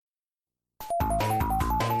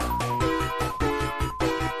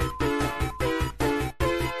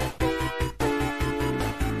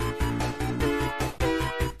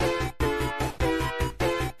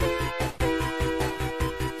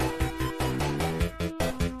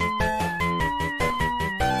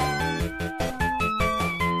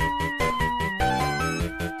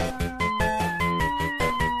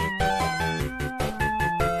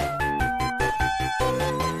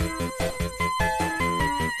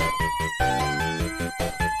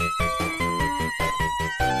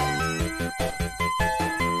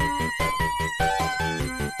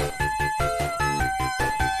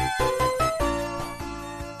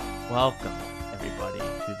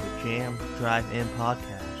drive-in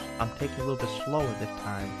podcast. I'm taking a little bit slower this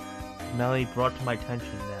time. Melanie brought to my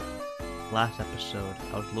attention that last episode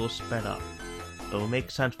I was a little sped up. So it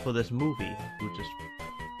makes sense for this movie, which is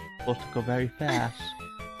supposed to go very fast,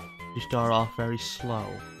 to start off very slow.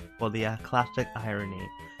 For the classic irony.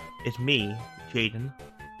 It's me, Jaden.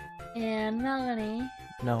 And Melanie.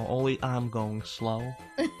 No, only I'm going slow.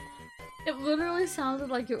 It literally sounded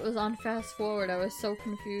like it was on fast forward. I was so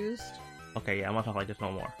confused. Okay, yeah, I'm not talking like this no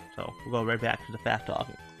more. So we'll go right back to the fast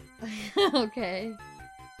talking. Okay.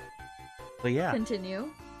 But yeah.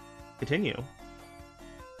 Continue.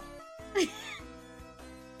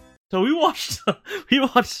 So we watched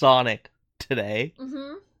Sonic today.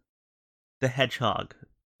 Mm-hmm. The Hedgehog,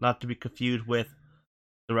 not to be confused with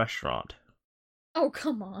the restaurant. Oh,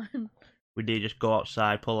 come on. We did just go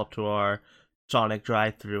outside, pull up to our Sonic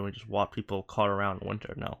drive-thru, and just watch people cart around in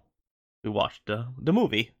winter. No, we watched the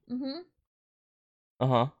movie. Mm-hmm.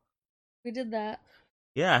 Uh-huh. We did that.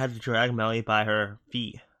 Yeah, I had to drag Melly by her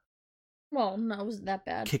feet. Well, no, it wasn't that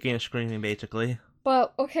bad. Kicking and screaming, basically.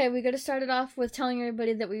 But, okay, we gotta start it off with telling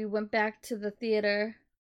everybody that we went back to the theater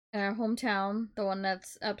in our hometown, the one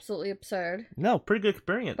that's absolutely absurd. No, pretty good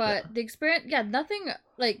experience. But the experience, yeah, nothing,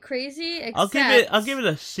 like, crazy, except... I'll give it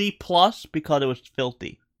a C+ because it was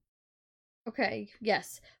filthy. Okay,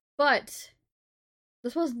 yes. But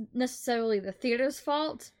this wasn't necessarily the theater's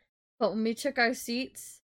fault, but when we took our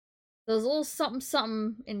seats, there was a little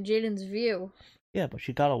something in Jaden's view. Yeah, but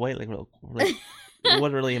she got away, it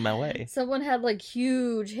wasn't really in my way. Someone had, like,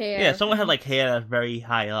 huge hair. Yeah, someone had, like, hair that's very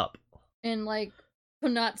high up. And, like,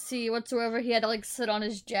 could not see whatsoever. He had to, like, sit on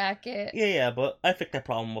his jacket. Yeah, but I fixed that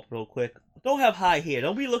problem up real quick. Don't have high hair.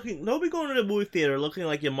 Don't be going to the movie theater looking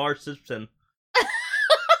like you're Marge Simpson.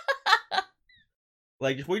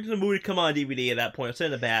 Like, just wait till the movie come on DVD at that point. Sit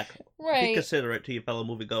in the back. Right. Be considerate to your fellow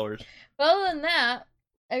moviegoers. But other than that,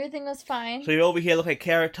 everything was fine. So you're over here looking like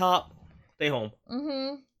Carrot Top. Stay home.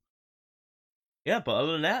 Mm-hmm. Yeah, but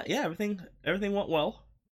other than that, yeah, everything went well.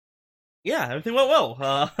 Yeah, everything went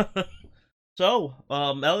well. So,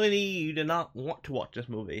 Melanie, you did not want to watch this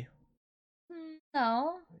movie.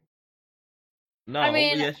 No. No, I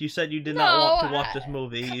mean, yes, you said you did not want to watch this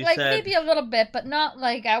movie. You said maybe a little bit, but not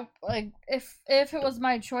like if it was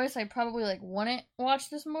my choice, I probably wouldn't watch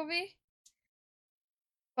this movie.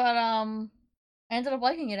 But I ended up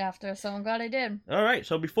liking it after, so I'm glad I did. All right,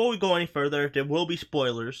 so before we go any further, there will be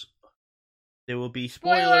spoilers. There will be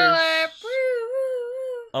spoilers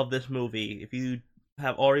of this movie. If you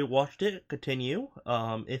have already watched it, continue.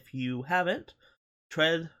 If you haven't,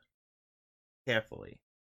 tread carefully.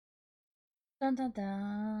 Dun, dun,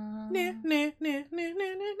 dun.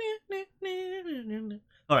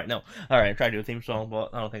 Alright, I tried to do a theme song,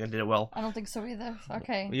 but I don't think I did it well. I don't think so either.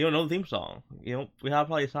 Okay. You don't know the theme song. We have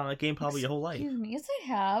probably a Sonic game probably your whole life. Excuse me, yes I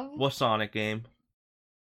have. What Sonic game?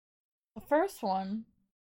 The first one.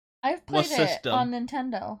 I've played it on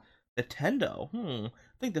Nintendo. Nintendo? I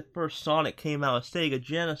think the first Sonic came out of Sega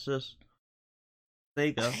Genesis.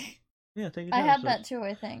 Sega. Yeah, Sega Genesis. I had that too,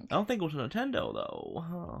 I think. I don't think it was a Nintendo, though.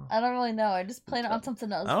 Huh. I don't really know. I just played it on something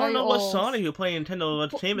that was I don't very know old. what Sonic you play Nintendo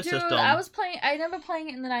Entertainment System. I remember playing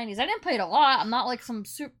it in the 90s. I didn't play it a lot. I'm not like some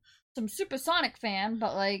Super Sonic fan,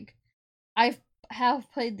 but like I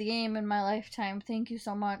have played the game in my lifetime. Thank you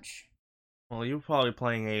so much. Well, you were probably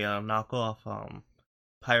playing a knockoff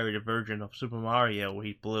pirated version of Super Mario where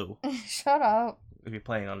he's blue. Shut up. If you're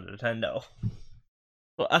playing on the Nintendo.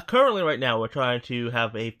 Well, currently, right now, we're trying to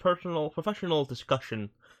have a professional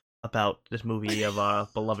discussion about this movie of our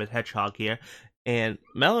beloved Hedgehog here, and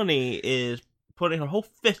Melanie is putting her whole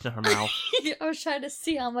fist in her mouth. I was trying to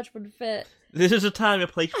see how much would fit. This is the time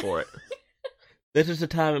and place for it. This is the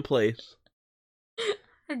time and place.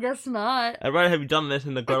 I guess not. I'd rather have you done this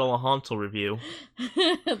in the Gretel and Hansel review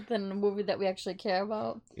than the movie that we actually care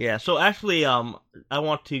about. Yeah, so actually, I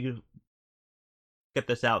want to get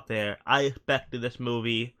this out there. I expected this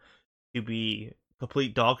movie to be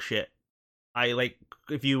complete dog shit.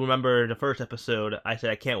 If you remember the first episode, I said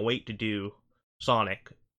I can't wait to do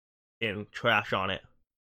Sonic and trash on it.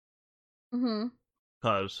 Mm-hmm.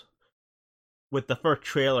 Because with the first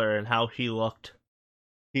trailer and how he looked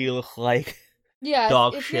like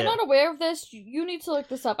dog if shit. You're not aware of this, you need to look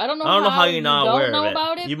this up. I don't know how you're not aware of it.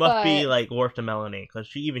 About it. You must be worse than Melanie, because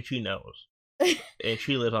she knows. And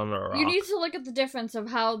she lives on the rock. You need to look at the difference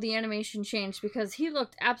of how the animation changed, because he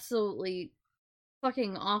looked absolutely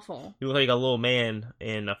fucking awful. He looked like a little man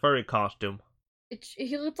in a furry costume.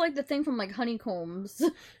 He looked like the thing from Honeycombs.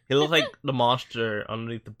 He looked like the monster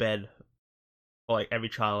underneath the bed for every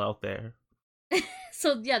child out there.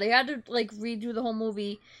 So yeah, they had to redo the whole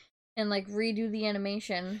movie and redo the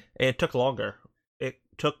animation. And it took longer. It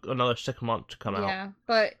took another 6 months to come out. Yeah,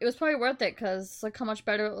 but it was probably worth it because look how much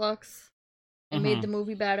better it looks. It made the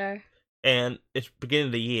movie better. And it's beginning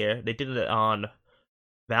of the year. They did it on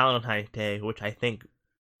Valentine's Day, which I think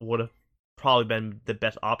would have probably been the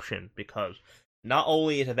best option because not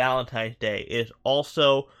only is it Valentine's Day, it's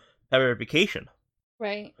also February vacation.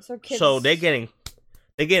 Right. So kids. So they're getting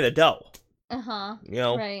a dough. You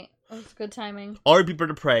know. Right. That's good timing. Already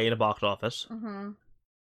Bird of Prey in the box office.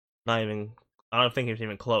 Not even. I don't think it was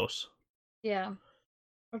even close. Yeah.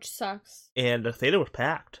 Which sucks. And the theater was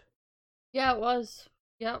packed. Yeah, it was.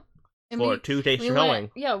 Yep. And for a Tuesday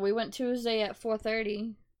showing. We went Tuesday at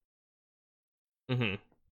 4:30. And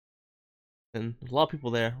a lot of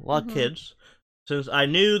people there, a lot of kids. Since I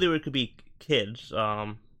knew there could be kids,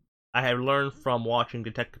 I had learned from watching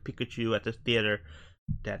Detective Pikachu at this theater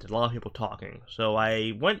that there's a lot of people talking. So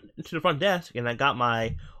I went to the front desk and I got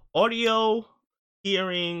my audio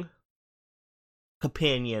hearing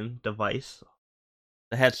companion device,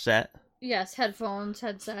 the headset. Yes, headphones,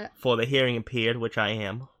 headset. For the hearing impaired, which I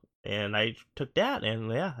am. And I took that,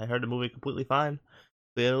 and yeah, I heard the movie completely fine.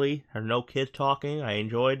 Clearly, there were no kids talking. I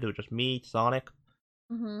enjoyed. It was just me, Sonic.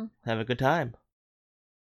 Have a good time.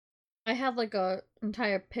 I had like a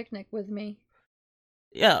entire picnic with me.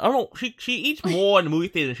 Yeah, I don't know. She eats more in the movie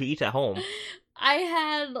theater than she eats at home. I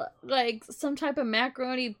had like some type of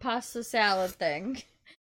macaroni pasta salad thing.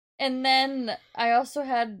 And then I also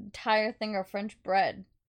had an entire thing of French bread.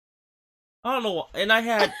 I don't know. And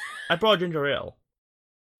I brought ginger ale.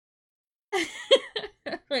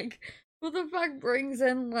 Like, who the fuck brings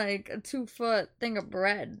in like a 2-foot thing of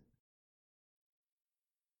bread?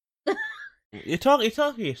 You're talking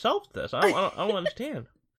to yourself this. I don't understand.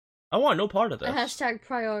 I want no part of this. Hashtag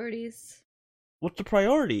priorities. What's the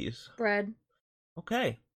priorities? Bread.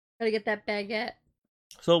 Okay. Gotta get that baguette.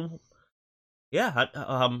 So, yeah,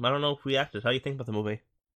 I don't know if we acted. How do you think about the movie?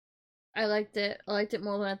 I liked it. I liked it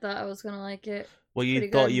more than I thought I was gonna like it. Well, you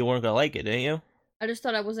thought you weren't gonna like it, didn't you? I just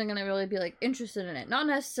thought I wasn't gonna really be like interested in it. Not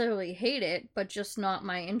necessarily hate it, but just not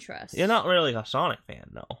my interest. You're not really a Sonic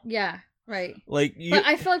fan, though. Yeah, right. But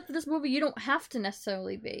I feel like for this movie, you don't have to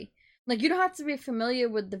necessarily be. Like, you don't have to be familiar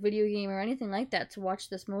with the video game or anything like that to watch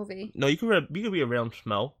this movie. No, you could be around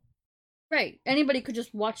smell. Right. Anybody could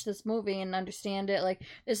just watch this movie and understand it. Like,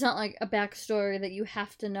 it's not like a backstory that you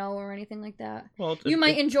have to know or anything like that. Well, you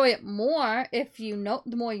might enjoy it more if you know.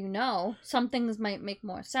 The more you know, some things might make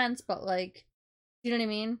more sense. But like, you know what I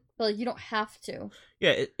mean? But like, you don't have to.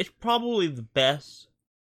 Yeah, it's probably the best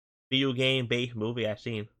video game based movie I've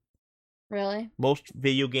seen. Really? Most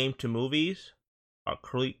video game to movies are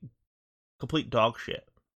complete dog shit.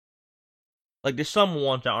 Like, there's some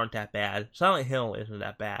ones that aren't that bad. Silent Hill isn't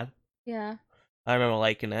that bad. Yeah. I remember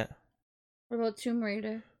liking it. What about Tomb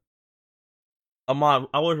Raider? I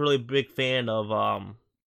was really a big fan of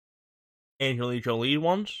Angelina Jolie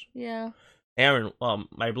ones. Yeah. Aaron,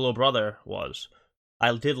 my little brother was.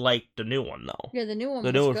 I did like the new one though. Yeah, the new one.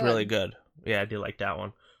 The new one's really good. Yeah, I did like that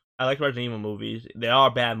one. I like Resident Evil movies. They are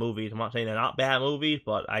bad movies. I'm not saying they're not bad movies,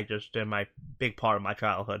 but they're my big part of my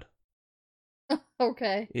childhood.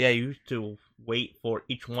 Okay. Yeah, you used to wait for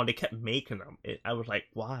each one. They kept making them. I was like,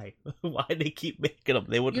 why? Why do they keep making them?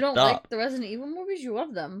 They wouldn't stop. You don't like the Resident Evil movies? You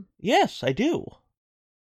love them. Yes, I do.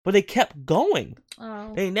 But they kept going.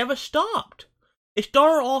 Oh. They never stopped. It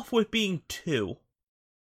started off with being 2.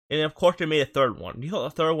 And then, of course, they made a 3rd one. You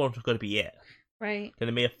thought the 3rd one was going to be it. Right. Then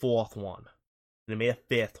they made a 4th one. Then they made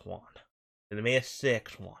a 5th one. Then they made a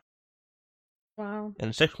 6th one. Wow.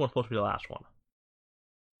 And the 6th one's supposed to be the last one.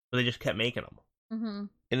 But they just kept making them. Mm-hmm.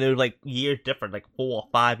 And they were like years different, like 4 or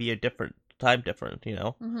 5 year different, time difference, you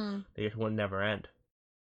know? Mm-hmm. They just would never end.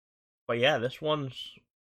 But yeah, this one's...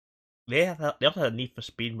 They also had a Need for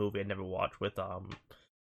Speed movie I never watched with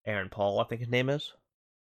Aaron Paul, I think his name is.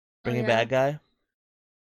 Breaking Bad guy.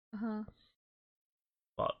 Uh-huh.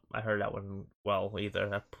 But I heard that wasn't well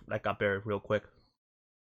either. That got buried real quick.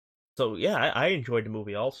 So yeah, I enjoyed the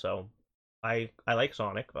movie also. I like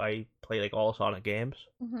Sonic. I play like all Sonic games.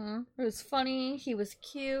 Mm-hmm. It was funny. He was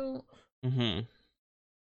cute. Mm-hmm.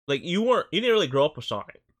 Like you didn't really grow up with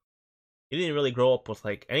Sonic. You didn't really grow up with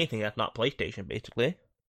like anything that's not PlayStation, basically.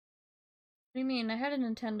 What do you mean? I had a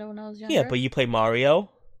Nintendo when I was younger. Yeah, but you play Mario.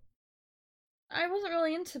 I wasn't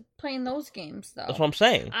really into playing those games though. That's what I'm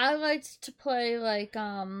saying. I liked to play like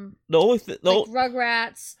Rugrats,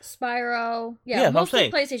 Spyro. Yeah, mostly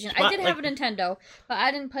PlayStation. I did have a Nintendo, but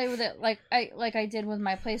I didn't play with it like I did with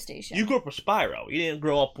my PlayStation. You grew up with Spyro. You didn't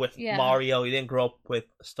grow up with Mario. You didn't grow up with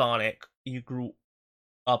Sonic. You grew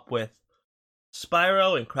up with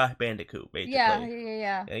Spyro and Crash Bandicoot, basically.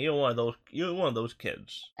 Yeah. Yeah, you're one of those. You're one of those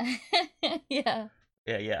kids. Yeah.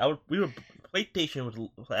 Yeah. We were PlayStation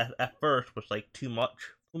was at first was like too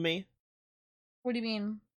much for me. What do you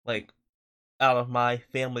mean? Like out of my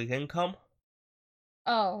family's income.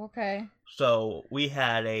 Oh, okay. So we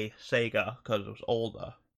had a Sega because it was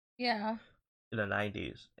older. Yeah. In the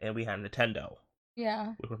 90s, and we had Nintendo.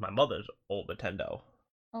 Yeah. Which was my mother's old Nintendo.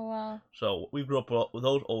 Oh wow. So we grew up with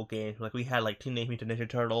those old games. Like we had like Teenage Mutant Ninja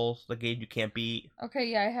Turtles, the game you can't beat. Okay,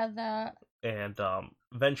 yeah, I had that. And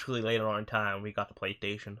eventually later on in time we got the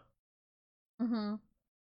PlayStation. Mhm.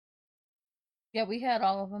 Yeah, we had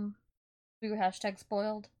all of them. We were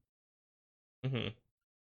 #spoiled. Mhm.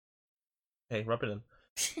 Hey, rub it in.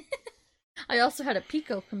 I also had a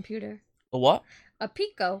Pico computer. A what? A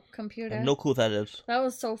Pico computer. I have no clue what that is. That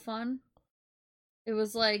was so fun. It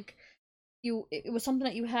was like it was something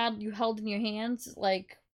that you held in your hands,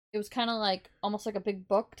 like it was kind of like almost like a big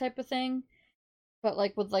book type of thing, but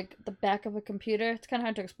like with like the back of a computer. It's kind of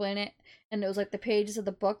hard to explain it. And it was like the pages of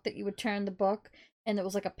the book that you would turn the book, and it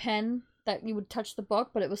was like a pen that you would touch the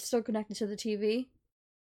book, but it was still connected to the TV.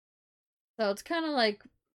 So it's kind of like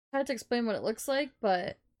hard to explain what it looks like,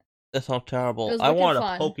 but that sounds terrible. was I wanted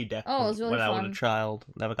fun. a Pokédex Oh, it was really when fun. I was a child.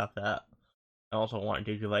 Never got that. I also wanted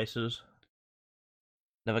Digivices.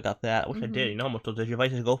 Never got that. I wish I did. You know how much those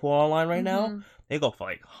Digivices go for online right now? They go for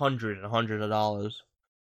like hundreds and hundreds of dollars.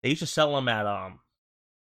 They used to sell them at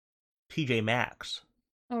TJ Maxx.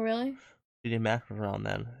 Oh really? TJ Maxx was around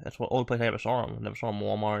then. That's the only place I ever saw them. I never saw them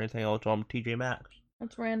Walmart or anything. I always saw them TJ Maxx.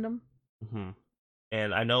 That's random.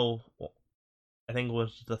 And I know, I think it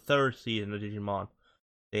was the third season of Digimon.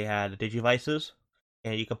 They had the Digivices,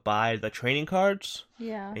 and you could buy the training cards.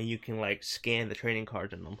 Yeah. And you can like scan the training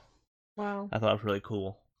cards in them. Wow. I thought it was really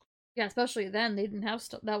cool. Yeah, especially then they didn't have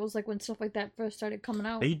stuff. That was like when stuff like that first started coming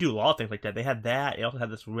out. They do a lot of things like that. They had that. They also had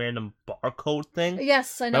this random barcode thing.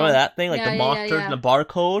 Yes, I know. Remember that thing? Like yeah, the monsters yeah. and the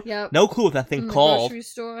barcode? Yep. No clue what that thing in the called. Grocery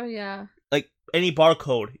store, yeah. Like any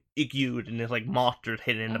barcode you used, and there's like monsters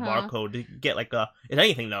hidden in the barcode. To get like a, if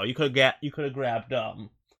anything though, you could have grabbed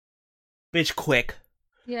Bitch Quick.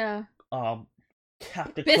 Yeah.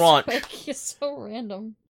 Captain Bitch Crunch. Quick is so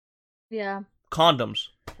random. Yeah. Condoms.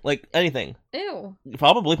 Like anything. Ew.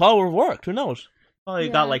 Probably would have worked. Who knows? Oh, you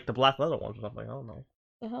got like the black leather ones or something. I don't know.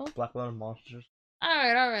 The hell? Black leather monsters.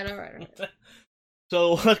 Alright.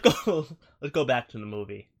 So let's go back to the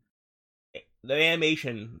movie. The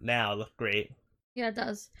animation now looks great. Yeah, it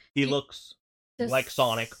does. He looks like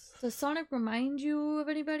Sonic. Does Sonic remind you of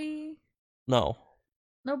anybody? No.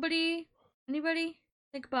 Nobody? Anybody?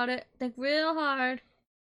 Think about it. Think real hard.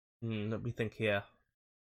 Let me think here.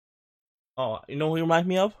 Oh, you know who he reminds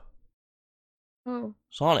me of? Oh.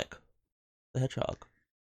 Sonic the Hedgehog.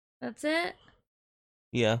 That's it?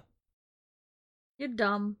 Yeah. You're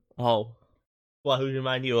dumb. Oh. Well, who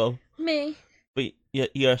remind you of? Me. But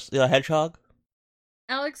you're a hedgehog?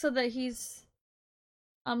 Alex said that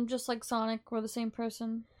I'm just like Sonic. We're the same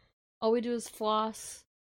person. All we do is floss.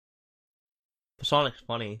 Sonic's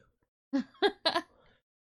funny.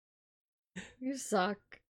 You suck.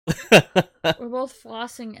 We're both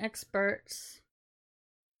flossing experts.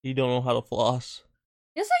 You don't know how to floss.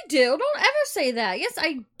 Yes, I do. Don't ever say that. Yes,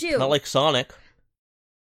 I do. Not like Sonic.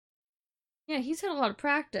 Yeah, he's had a lot of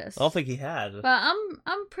practice. I don't think he has. But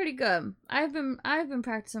I'm pretty good. I've been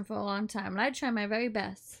practicing for a long time, and I try my very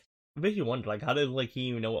best. It makes you wonder, like, how did he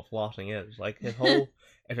even know what flossing is? Like, his whole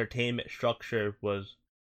entertainment structure was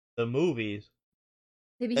the movies.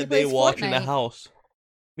 Maybe that he plays they watch Fortnite. in the house.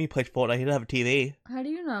 He plays Fortnite. He doesn't have a TV. How do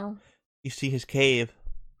you know? You see his cave.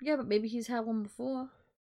 Yeah, but maybe he's had one before.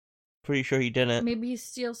 Pretty sure he didn't. Maybe he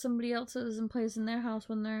steals somebody else's and plays in their house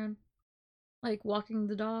when they're like walking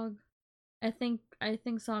the dog. I think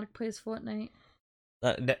Sonic plays Fortnite.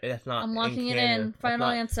 That's not. I'm locking it canon. in. Final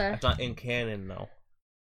answer. That's not in canon, though.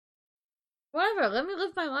 Whatever. Let me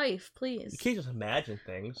live my life, please. You can't just imagine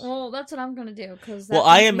things. Well, that's what I'm gonna do. Well,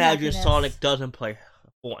 I imagine Sonic doesn't play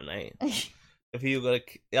Fortnite. If you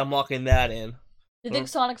like, I'm locking that in. You think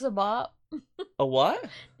Sonic's a bot? A what?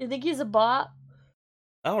 You think he's a bot?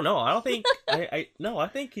 I don't know. I don't think. No. I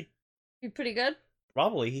think He's pretty good.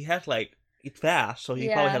 Probably he has like he's fast, so he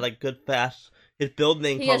probably had like good fast. His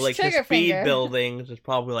building He probably like his speed finger. buildings is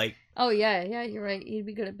probably like. Oh yeah, you're right. He'd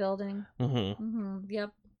be good at building.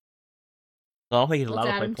 Yep. I don't think he's allowed Let's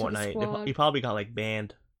to add play him to the Fortnite. squad. He probably got like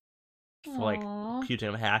banned for like Aww. accusing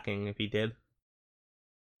him of hacking if he did.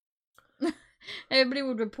 Everybody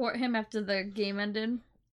would report him after the game ended.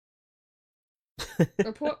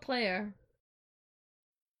 Report player.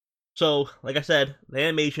 So, like I said, the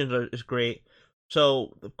animations is great.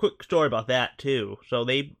 So, the quick story about that too. So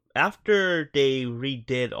after they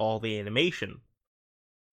redid all the animation,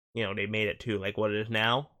 they made it to like what it is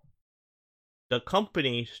now. the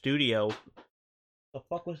company studio. The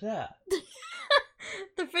fuck was that?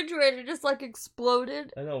 The refrigerator just like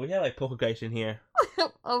exploded. I know we have like poltergeist in here.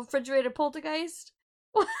 A refrigerator poltergeist.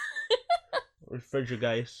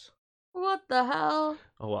 Refrigergeist. What the hell?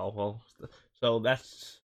 Oh well. So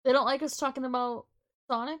that's. They don't like us talking about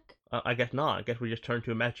Sonic? I guess not. I guess we just turned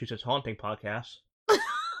to a Massachusetts haunting podcast.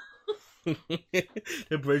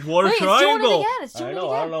 The Bridgewater Wait, Triangle. It's doing it again.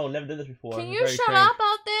 I don't know. Never did this before. Can you shut up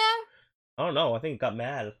out there? I don't know. I think it got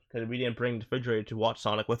mad because we didn't bring the refrigerator to watch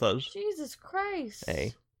Sonic with us. Jesus Christ.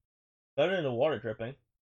 Hey. Better than the water dripping.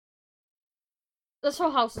 This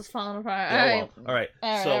whole house is falling apart. Yeah, All right.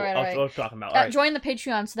 So, what we're talking about. All right. Join the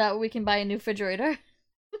Patreon so that we can buy a new refrigerator.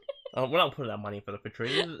 We're not putting that money for the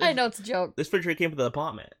refrigerator. I know, it's a joke. This refrigerator came from the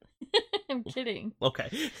apartment. I'm kidding. Okay.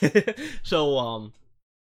 So,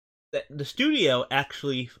 the studio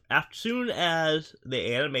actually, as soon as the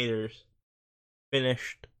animators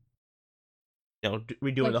finished,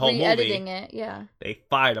 redoing the whole movie, editing it, yeah. They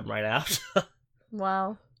fired them right after.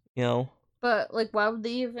 Wow. But, like, why would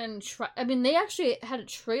they even try? I mean, they actually had a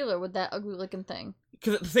trailer with that ugly-looking thing.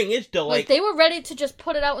 Because the thing is, though, like... they were ready to just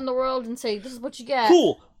put it out in the world and say, this is what you get.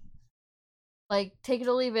 Cool! Like, take it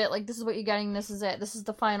or leave it. Like, this is what you're getting, this is it. This is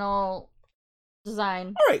the final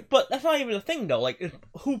design. Alright, but that's not even the thing, though. Like,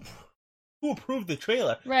 who approved the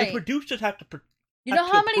trailer? Right. The producers have to... You know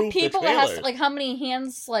how many people it has to, like, how many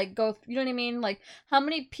hands, like, go, you know what I mean? Like, how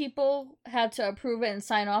many people had to approve it and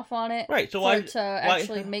sign off on it? Right, so for it to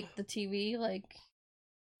actually make the TV? Like,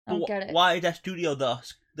 I don't get it. Why is that studio the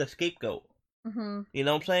scapegoat? Mm-hmm. You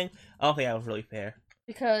know what I'm saying? I don't think that was really fair.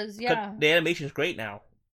 Because, yeah. The animation's great now.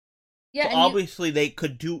 Yeah, so obviously they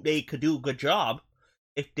could do a good job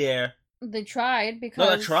if they're... They tried, because...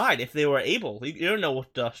 No, they tried, if they were able. You don't know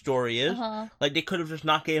what the story is. Like, they could have just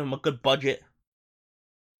not gave them a good budget.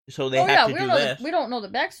 So they had to do this. We don't know the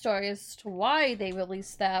backstory as to why they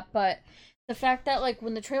released that, but the fact that, like,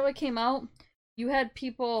 when the trailer came out, you had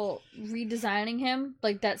people redesigning him,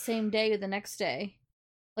 like, that same day or the next day.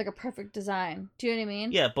 Like a perfect design. Do you know what I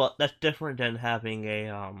mean? Yeah, but that's different than having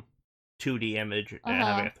a 2D image and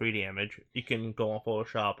having a 3D image. You can go on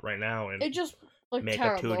Photoshop right now and it just looked make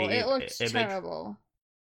terrible. a 2D it looks image. terrible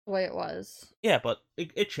the way it was. Yeah, but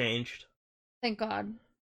it changed. Thank God.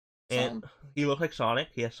 And he looked like Sonic.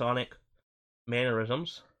 He has Sonic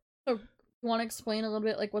mannerisms. So, you want to explain a little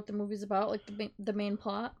bit, like, what the movie's about? Like, the main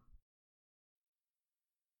plot?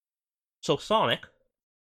 So, Sonic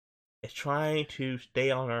is trying to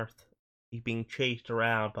stay on Earth. He's being chased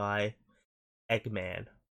around by Eggman.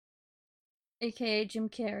 AKA Jim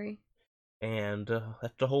Carrey. And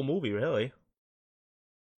that's the whole movie, really.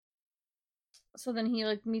 So then he,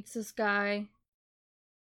 like, meets this guy.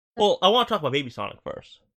 Well, I want to talk about Baby Sonic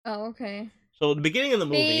first. Oh, okay. So, the beginning of the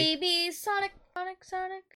movie... Baby Sonic.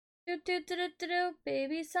 Do do do do do do.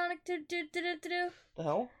 Baby Sonic. Do do do do do. The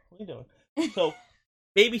hell? What are you doing? So,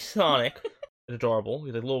 Baby Sonic is adorable.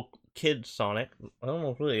 He's a little kid Sonic. I don't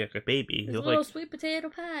know if really like a baby. He's a little sweet potato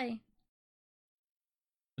pie.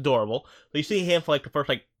 Adorable. So you see him for like the first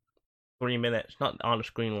 3 minutes, not on the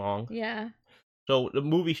screen long. Yeah. So the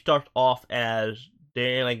movie starts off as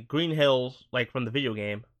they're in like Green Hills, like from the video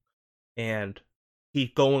game, and he's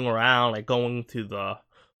going around, like going to the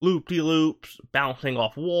loop-de-loops, bouncing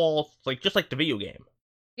off walls, like just like the video game.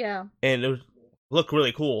 Yeah. And it looked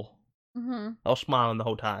really cool. Mm-hmm. I was smiling the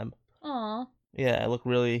whole time. Aww. Yeah, it looked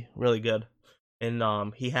really, really good.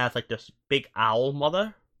 And he has like this big owl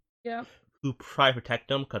mother. Yeah. Who try to protect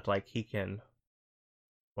him because like he can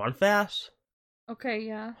run fast. Okay,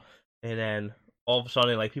 yeah. And then all of a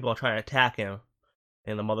sudden, like people are trying to attack him,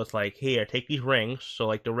 and the mother's like, "Here, take these rings." So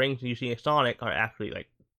like the rings you see in Sonic are actually like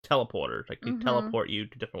teleporters. Like they teleport you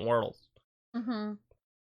to different worlds. Mm-hmm.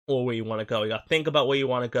 Or where you want to go. You gotta think about where you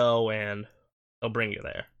want to go, and they'll bring you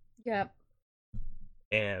there. Yep.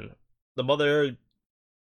 And the mother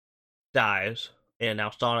dies, and now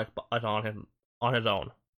Sonic is on his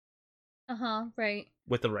own. Right.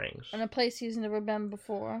 With the rings. In a place he's never been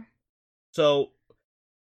before. So,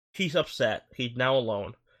 he's upset. He's now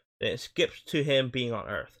alone. And it skips to him being on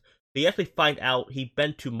Earth. So you actually find out he'd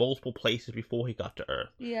been to multiple places before he got to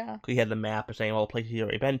Earth. Yeah. He had the map and saying all the places he'd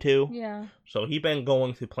already been to. Yeah. So he'd been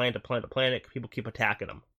going through planet to planet to planet. People keep attacking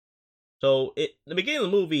him. So, in the beginning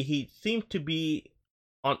of the movie, he seemed to be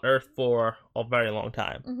on Earth for a very long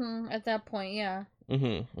time. Mm-hmm. At that point, yeah.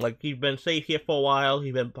 Mm-hmm. Like, he's been safe here for a while.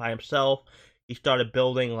 He's been by himself. He started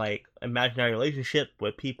building, like, imaginary relationship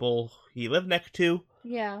with people he lived next to.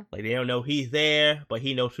 Yeah. Like, they don't know he's there, but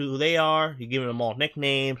he knows who they are. He's giving them all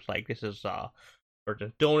nicknames. Like, this is,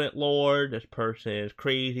 person's Donut Lord, this person is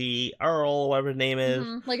Crazy Earl, whatever his name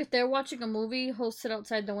is. Like, if they're watching a movie, he'll sit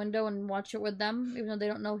outside the window and watch it with them, even though they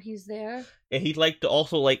don't know he's there. And he's like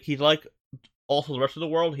also the rest of the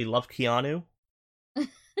world, he loves Keanu.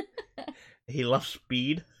 He loves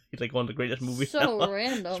Speed. He's like one of the greatest movies So now.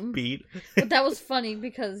 random. Speed. But that was funny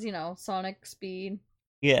because, Sonic, Speed.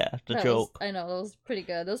 Yeah, the joke. I know, that was pretty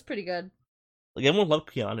good. That was pretty good. Like, everyone loves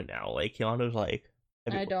Keanu now. Like, Keanu's like...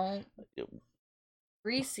 I don't.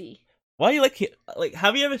 Greasy. Why do you like,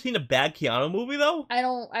 have you ever seen a bad Keanu movie, though?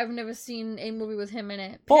 I've never seen a movie with him in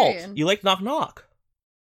it. False. Period. You like Knock Knock.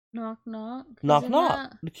 Knock Knock? Knock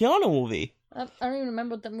Knock. The Keanu movie. I don't even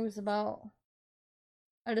remember what that movie's about.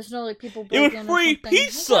 I just know, like, people It was free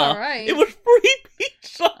pizza! Alright. It was free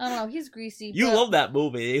pizza! I don't know, he's greasy. You love that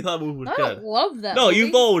movie. You thought the movie was good. I don't love that No, movie.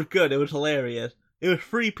 you thought it was good. It was hilarious. It was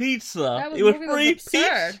free pizza. That it was movie free was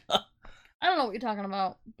absurd. pizza. I don't know what you're talking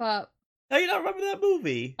about, but... How you not remember that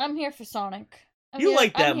movie? I'm here for Sonic.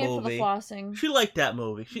 Like that I'm here movie. for the flossing. She liked that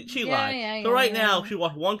movie. She lied. Yeah, so right now, she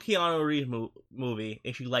watched one Keanu Reeves movie,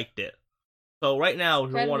 and she liked it. So right now,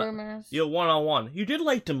 you're one-on-one. You did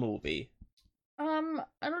like the movie.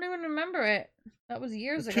 I don't even remember it. That was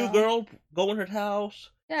years ago. Two girls go in her house,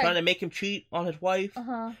 Yeah. trying to make him cheat on his wife.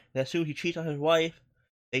 Uh-huh. And as soon as he cheats on his wife,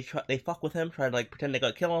 they fuck with him, try to, like, pretend they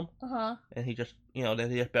gotta kill him. Uh-huh. And he just, then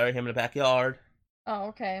they just bury him in the backyard. Oh,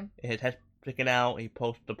 okay. And his head's sticking out. He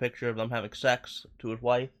posts a picture of them having sex to his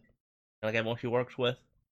wife. And, like, everyone she works with.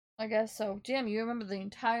 I guess so. Jim, you remember the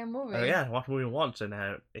entire movie. Oh, yeah, I watched the movie once, and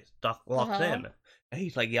it locks in. And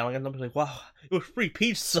he's, like, yelling at them. He's like, wow, it was free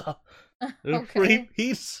pizza. It was free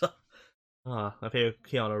pizza. My favorite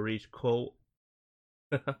Keanu Reeves quote.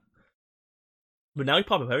 But now he's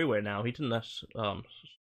popping up everywhere now. He's in this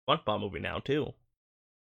SpongeBob movie now, too.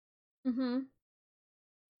 Mm-hmm.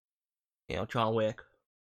 John Wick.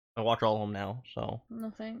 I watch all of them now, so.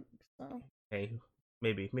 No thanks. So. Okay,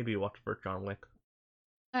 maybe you watch the first John Wick.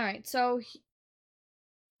 Alright, so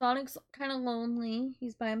Sonic's kind of lonely.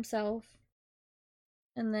 He's by himself.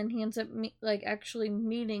 And then he ends up actually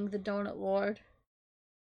meeting the Donut Lord.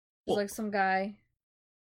 He's like some guy.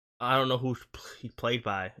 I don't know who he's played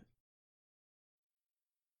by.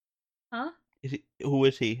 Huh? Who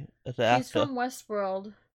is he? As an actor? He's from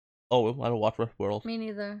Westworld. Oh, I don't watch Westworld. Me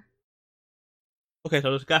neither. Okay,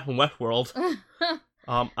 so this guy from Westworld.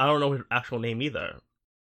 I don't know his actual name either.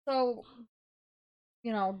 So,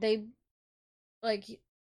 they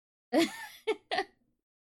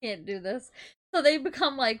can't do this. So they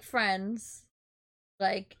become like friends.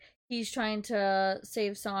 Like, he's trying to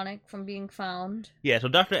save Sonic from being found. Yeah, so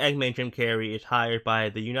Dr. Eggman Jim Carrey is hired by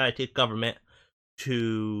the United States government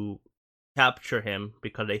to capture him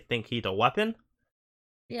because they think he's a weapon.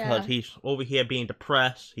 Yeah. Because he's over here being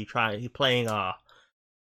depressed. He's playing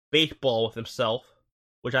baseball with himself,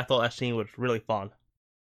 which I thought that scene was really fun.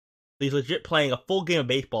 He's legit playing a full game of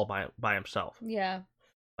baseball by himself. Yeah.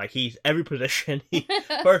 Like, he's every position.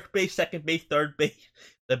 First base, second base, third base,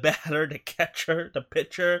 the batter, the catcher, the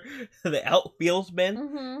pitcher, the outfieldsman.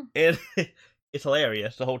 Mm-hmm. And it's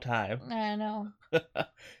hilarious the whole time. I know.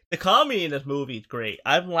 The comedy in this movie is great.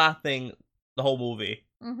 I'm laughing the whole movie.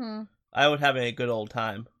 Mm-hmm. I was having a good old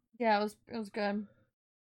time. Yeah, it was good.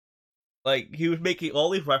 Like, he was making all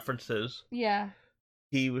these references. Yeah.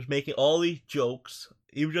 He was making all these jokes.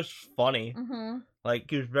 He was just funny. Mm-hmm. Like,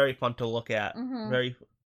 he was very fun to look at. Mm-hmm.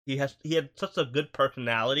 He had such a good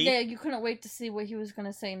personality. Yeah, you couldn't wait to see what he was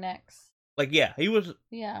gonna say next. Like, yeah, he was.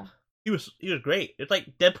 Yeah. He was great. It's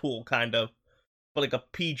like Deadpool kind of, but like a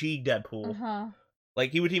PG Deadpool. Uh-huh.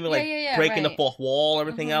 Like, he was even breaking the fourth wall, and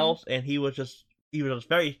everything else, and he was just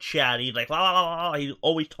very chatty, like la la la la. He's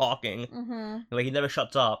always talking. Mm-hmm. Like, he never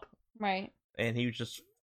shuts up. Right. And he was just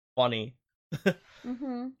funny.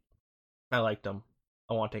 Mm-hmm. I liked him.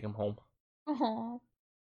 I want to take him home. Uh-huh.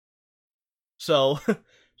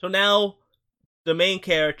 So now, the main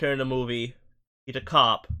character in the movie, he's a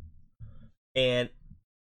cop, and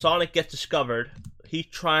Sonic gets discovered. He's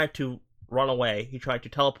trying to run away. He tried to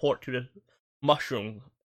teleport to the mushroom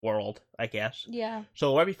world, I guess. Yeah.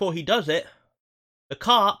 So right before he does it, the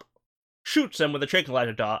cop shoots him with a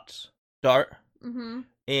tranquilizer dart. Mm-hmm.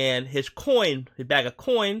 And his bag of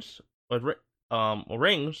coins, or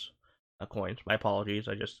rings, not coins, my apologies,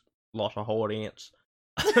 I just lost our whole audience.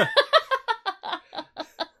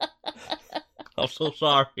 I'm so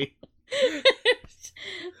sorry.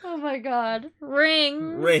 Oh my god.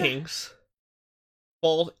 Rings. Rings.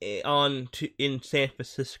 Falls in San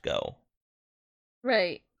Francisco.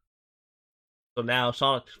 Right. So now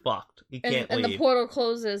Sonic's fucked. He can't leave. And the portal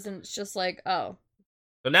closes and it's just like, oh.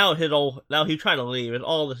 So now he's trying to leave. It's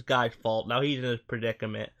all this guy's fault. Now he's in his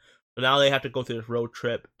predicament. So But now they have to go through this road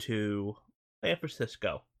trip to San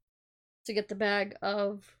Francisco. To get the bag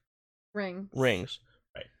of rings. Rings.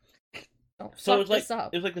 Right. Don't So fuck this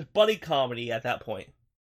up. it was like this buddy comedy at that point.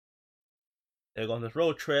 They're going on this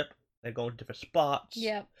road trip. They're going to different spots.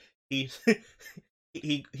 Yep. He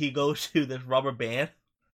goes to this rubber band.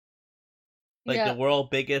 Like Yeah. the world's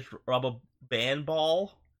biggest rubber band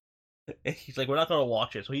ball. And he's like, we're not gonna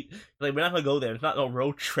watch it. So he's like, we're not gonna go there. It's not no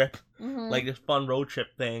road trip, like this fun road trip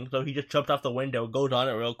thing. So he just jumps off the window, goes on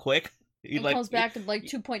it real quick. He like, comes back in like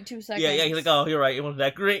 2.2 seconds. Yeah, he's like, oh, you're right. It wasn't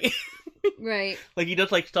that great. Right. Like he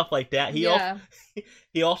does like stuff like that. He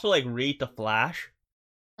also like reads the Flash.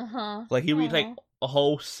 Like he reads like a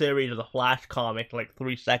whole series of the Flash comic in like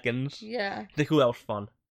 3 seconds. Yeah. I think that was fun.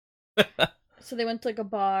 So they went to like a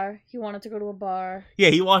bar. He wanted to go to a bar. Yeah,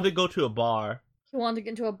 he wanted to go to a bar. He wanted to get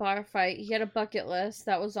into a bar fight. He had a bucket list.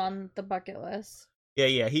 That was on the bucket list.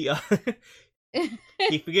 Yeah. He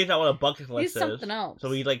figures out what a bucket list He's something else.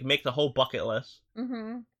 So he like makes a whole bucket list.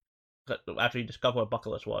 After he discovered what a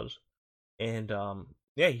bucket list was, and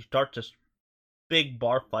he starts this big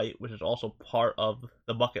bar fight, which is also part of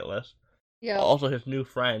the bucket list. Yeah. Also, his new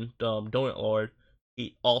friend, Donut Lord,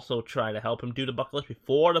 he also tried to help him do the bucket list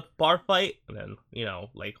before the bar fight, and then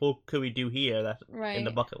like, what could we do here that's in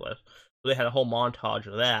the bucket list? So they had a whole montage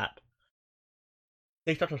of that.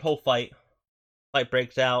 They start this whole fight. Fight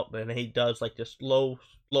breaks out, and then he does like this slow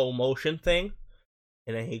motion thing,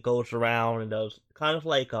 and then he goes around and does kind of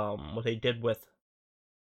like what they did with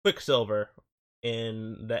Quicksilver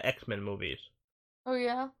in the X-Men movies. Oh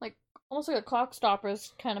yeah, like almost like a clock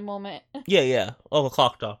stoppers kind of moment. Yeah. Oh, the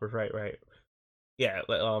clock stoppers, right. Yeah,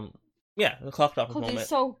 the clock stoppers moment. He's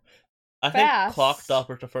so I fast. think Clock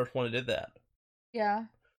Stopper's the first one that did that. Yeah.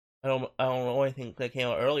 I don't know anything that came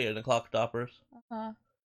out earlier than Clock Stoppers.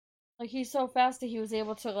 Like he's so fast that he was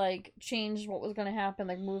able to like change what was gonna happen,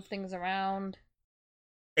 like move things around.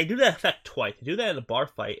 They do that effect twice. They do that in the bar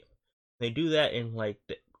fight. They do that in like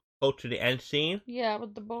go to the end scene. Yeah,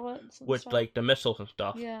 with the bullets. And with stuff. like the missiles and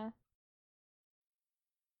stuff. Yeah.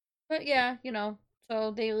 But yeah,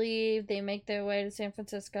 so they leave. They make their way to San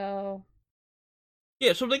Francisco.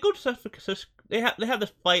 Yeah, so they go to San Francisco. They have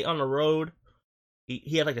this fight on the road.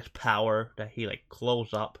 He had like this power that he like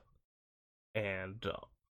close up, and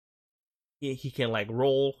he can like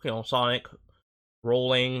roll. Sonic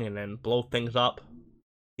rolling and then blow things up.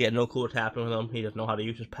 He had no clue what's happening with him. He doesn't know how to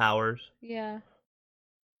use his powers. Yeah.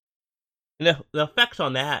 And the effects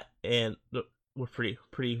on that were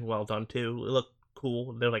pretty well done too. It looked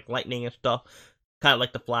cool. They're like lightning and stuff, kind of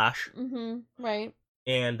like the Flash. Right.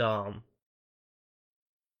 And the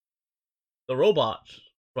robots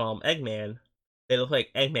from Eggman, they look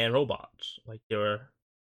like Eggman robots. Like they were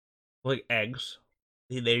like eggs.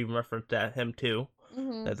 They even referenced that him too.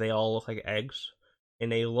 That they all look like eggs,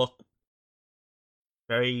 and they look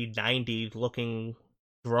very 90s looking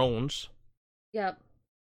drones. Yep.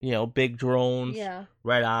 Big drones. Yeah.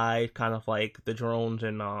 Red eyes, kind of like the drones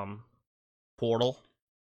in Portal.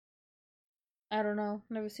 I don't know.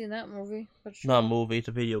 Never seen that movie. But sure. Not a movie, it's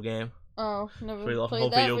a video game. Oh, never. So we lost played the whole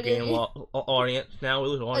that video game audience. Now we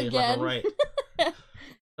lose the audience left and right.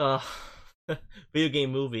 Video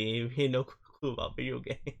game movie. You no clue about video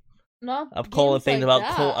game. Not I'm calling things like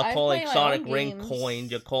about. I'm calling Sonic Ring games.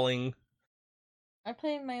 coins. You're calling. I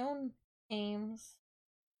play my own games.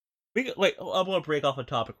 Wait, I want to break off a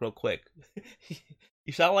topic real quick.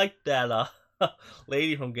 You sound like that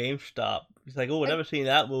lady from GameStop. She's like, oh, I've never seen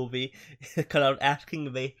that movie. Because I was asking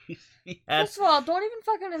if they... First of all, don't even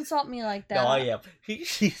fucking insult me like that. No, I am.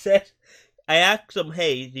 She said... I asked them,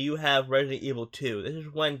 hey, do you have Resident Evil 2? This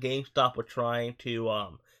is when GameStop were trying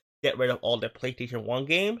to get rid of all their PlayStation 1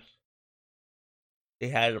 games. They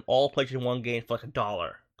had all PlayStation 1 games for like $1.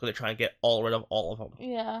 Because they're trying to get rid of all of them.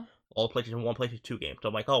 Yeah. All the PlayStation 1, PlayStation 2 games. So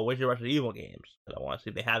I'm like, oh, where's your Resident Evil games? Because I want to see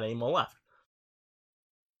if they have any more left.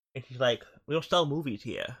 And she's like, we don't sell movies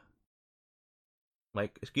here. I'm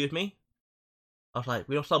like, excuse me? I was like,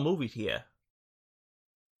 we don't sell movies here.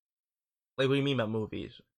 Like, what do you mean by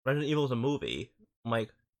movies? Resident Evil is a movie. I'm like,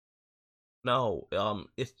 no,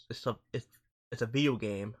 it's a video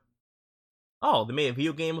game. Oh, they made a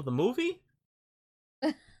video game of the movie?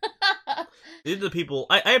 These are the people.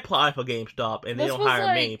 I apply for GameStop and they don't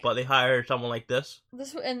hire me, but they hire someone like this.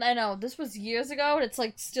 And I know this was years ago, and it's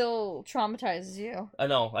like still traumatizes you. I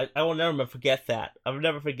know. I will never forget that. I will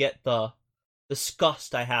never forget the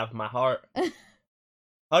disgust I have in my heart.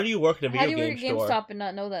 How do you work in a video game store? How do you work at GameStop and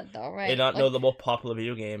not know that though, right? And not know the most popular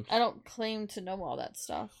video games. I don't claim to know all that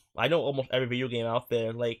stuff. I know almost every video game out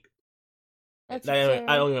there. Like, I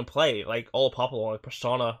don't even play. Like all popular, like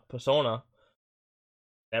Persona.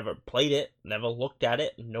 never played it, never looked at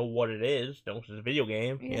it, know what it is, knows it's a video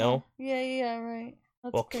game, Yeah. you know? Yeah, right.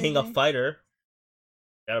 That's Well, crazy. King of Fighter,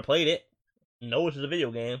 never played it, knows it's a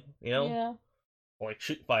video game, you know? Yeah. Or like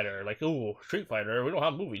Street Fighter, like, ooh, Street Fighter, we don't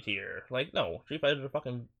have movies here. Like, no, Street Fighter's a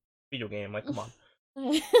fucking video game, like, come on.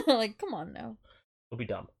 Like, come on now. It'll be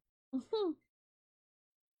dumb.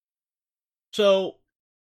 So,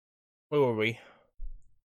 where were we?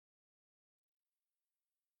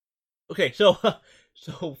 Okay, so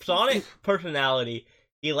so Sonic personality,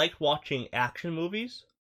 he likes watching action movies.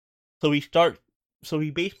 So he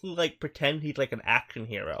basically like pretend he's like an action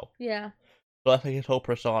hero. Yeah. So that's like his whole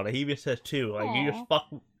persona. He even says too, like you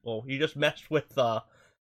just messed with a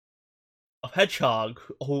hedgehog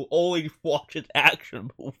who only watches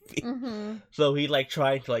action movies. Mm-hmm. So he like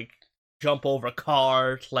trying to like jump over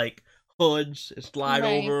cars, like hoods, and slide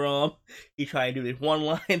over them. He trying to do these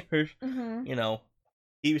one-liners, you know.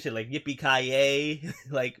 He would say like "Yippee Ki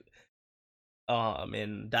like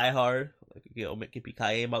in Die Hard, like "Yippee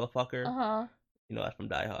Ki motherfucker." You know that's from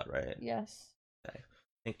Die Hard, right? Yes. Okay,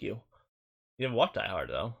 thank you. You never watched Die Hard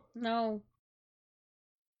though. No.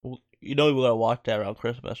 Well, you know we're gonna watch that around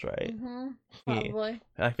Christmas, right? Probably. Yeah.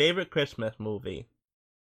 My favorite Christmas movie.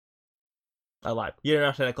 I lied. You're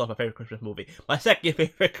not Santa Claus. My favorite Christmas movie. My second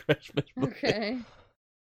favorite Christmas movie. Okay.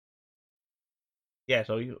 Yeah.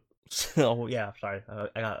 So yeah. Sorry.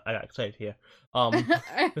 I got excited here.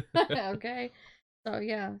 Okay. So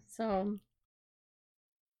yeah. So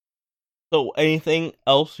anything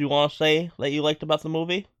else you want to say that you liked about the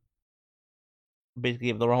movie? Basically,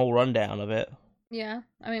 give the whole rundown of it. Yeah.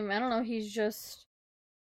 I mean, I don't know. He's just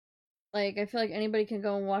like, I feel like anybody can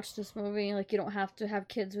go and watch this movie. Like, you don't have to have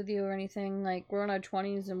kids with you or anything. Like, we're in our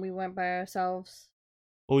 20s and we went by ourselves.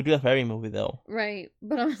 Well, we do that for every movie, though. Right.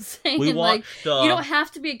 But I'm saying, we watched, like, you don't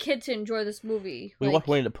have to be a kid to enjoy this movie. We watched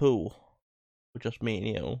Winnie the Pooh. With just me and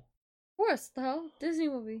you. Of course, the hell? Disney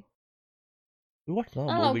movie. We watched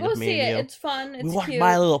another movie go just me see and it. you. It's fun. It's we watched cute.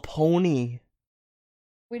 My Little Pony.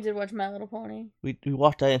 We did watch My Little Pony. We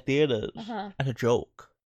watched that in theaters. As a joke.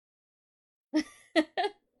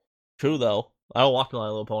 True, though. I don't watch My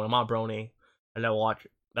Little Pony. I'm not a brony. I never watched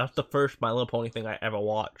it. That's the first My Little Pony thing I ever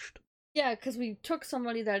watched. Yeah, because we took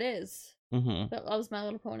somebody that is. That loves My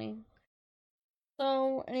Little Pony.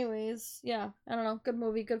 So, anyways, yeah. I don't know. Good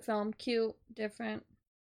movie, good film. Cute, different.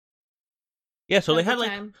 Yeah, so they had,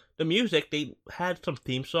 like, the music. They had some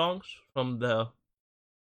theme songs from the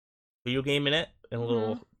video game in it. And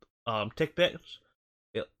little tidbits.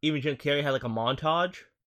 Even Jim Carrey had, like, a montage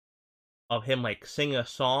of him like singing a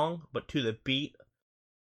song, but to the beat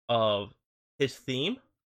of his theme.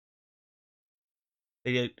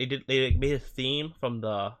 They made his theme from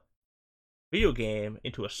the video game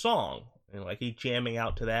into a song, and like he's jamming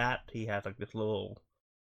out to that. He has like this little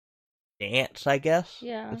dance, I guess.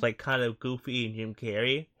 Yeah, it's like kind of goofy and Jim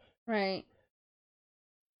Carrey. Right.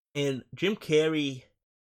 And Jim Carrey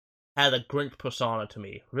had a Grinch persona to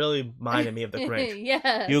me. Really reminded me of the Grinch.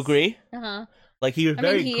 Yes. You agree? Like he was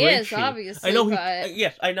very he Grinchy. Is, obviously. I know but...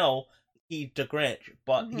 yes, I know he's the Grinch,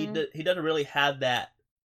 but he doesn't really have that.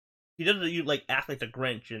 He doesn't like act like the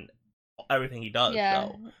Grinch in everything he does. Yeah.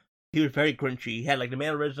 So he was very Grinchy. He had like the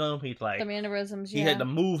mannerism. He's like the mannerisms. He had the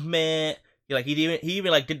movement. He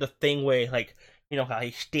even like did the thing where like you know how he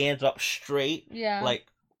stands up straight. Yeah. Like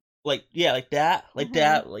that, yeah.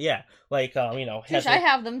 Like you know. I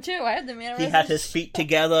have them too. I have the mannerisms. He has his feet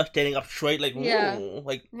together, standing up straight, like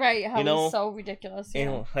like right. How you know, it's so ridiculous. Yeah.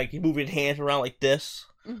 And like he's moving his hands around like this,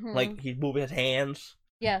 like he's moving his hands.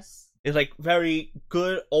 Yes. It's like very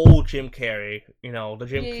good old Jim Carrey. You know the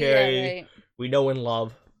Jim Carrey we know and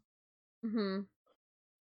love.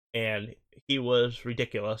 And he was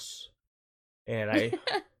ridiculous, and I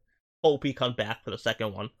hope he comes back for the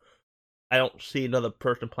second one. I don't see another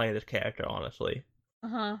person playing this character, honestly.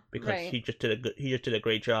 Because he just did a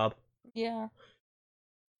great job. Yeah.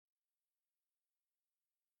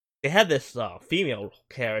 They had this female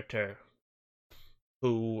character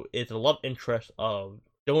who is the love interest of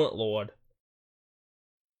Donut Lord.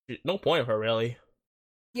 No point of her, really.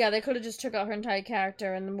 Yeah, they could have just took out her entire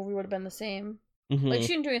character and the movie would have been the same. Like, she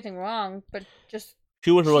didn't do anything wrong, but just...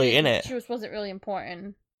 She wasn't really in it. She wasn't really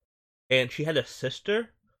important. And she had a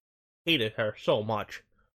sister. Hated her so much.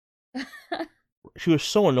 She was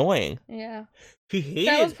so annoying. Yeah. She hated...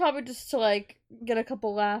 That was probably just to, like, get a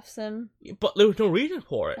couple laughs in. But there was no reason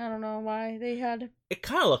for it. I don't know why they had... It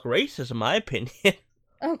kind of looked racist, in my opinion.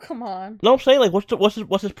 Oh, come on. No, I'm saying, like,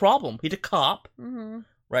 what's his problem? He's a cop,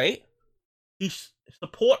 right? He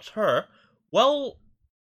supports her,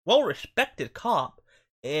 well-respected cop,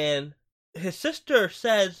 and his sister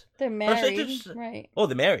says... They're married, right. Oh,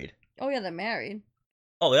 they're married. Oh, yeah, they're married.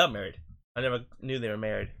 Oh, they are married. I never knew they were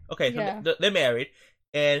married. Okay, so Yeah. they're married,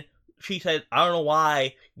 and she said, "I don't know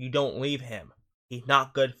why you don't leave him. He's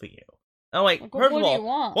not good for you." And I'm like, Like, first what of do you all,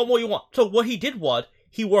 want? what more you want? So what he did was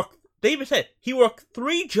he worked. They even said he worked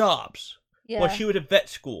 3 jobs when Yeah. she was at vet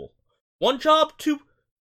school. One job to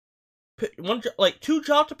like 2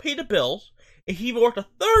 jobs to pay the bills, and he worked a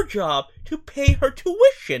 3rd job to pay her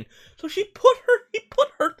tuition. So he put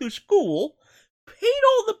her through school, paid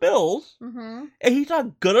all the bills, Mm-hmm. and he's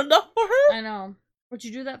not good enough for her? I know. Would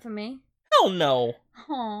you do that for me? Hell no.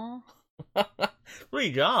 Aw.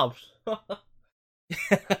 3 jobs.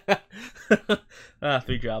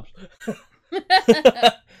 3 jobs.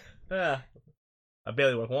 Ah, I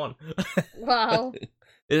barely work 1. Wow. It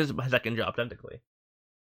is my 2nd job, technically.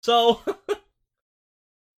 So,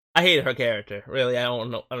 I hated her character. Really, I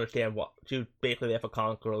don't understand what. She was basically there for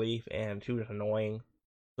comic relief, and she was annoying.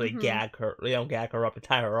 So they gag her. They don't gag her up and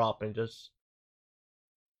tie her up and just.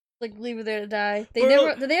 Like, leave her there to die. They Bro.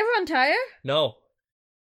 never. Did they ever untie her? No.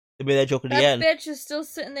 They made that joke at the That end. bitch is still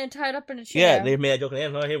sitting there tied up in a chair. Yeah, they made that joke at the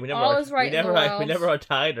end. No, here, we never. All is right we in the never. We world. never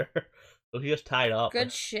untied her. So she just tied up.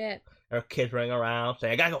 Good shit. Her kids running around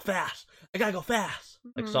saying, "I gotta go fast! I gotta go fast!"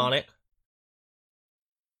 Like Sonic.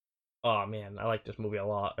 Oh man, I like this movie a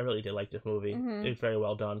lot. I really did like this movie. It was very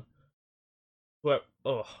well done. But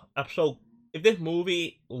if this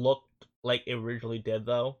movie looked like it originally did,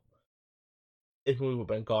 though, this movie would have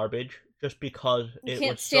been garbage. Just because You it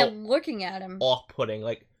can't was stand so looking at him. off-putting.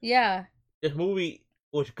 Like, Yeah. this movie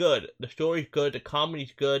was good. The story's good. The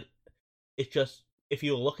comedy's good. It's just, if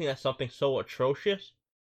you're looking at something so atrocious,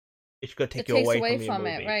 it's gonna take you away from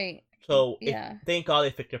the movie. It, right? So, Yeah. thank God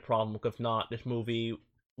they fixed the problem. Because if not, this movie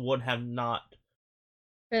would have not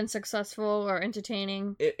Been successful or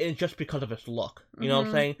entertaining. It's just because of its look. You know what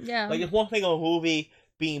I'm saying? Yeah. Like, it's one thing of a movie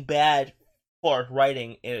being bad for its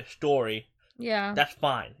writing and its story. Yeah. That's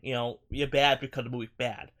fine. You know, you're bad because the movie's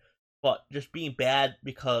bad. But just being bad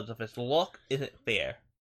because of its look isn't fair.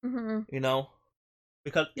 You know?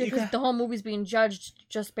 Because the whole movie's being judged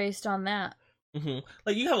just based on that.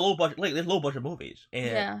 Like, you have a low budget, like, there's low budget movies.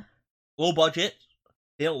 And low budget,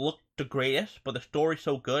 they don't look the greatest, but the story's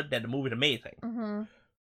so good that the movie's amazing.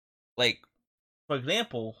 Like, for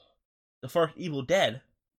example, the first Evil Dead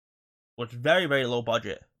was very, very low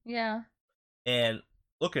budget. Yeah. And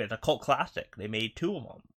look at it, it's a cult classic. They made 2 of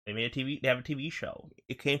them. They have a TV show.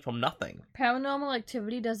 It came from nothing. Paranormal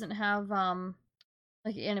Activity doesn't have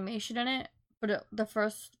like animation in it, but the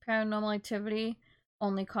first Paranormal Activity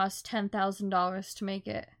only cost $10,000 to make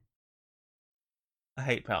it. I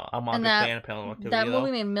hate I'm not a big fan of Paranormal Activity. That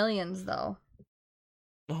movie made millions though.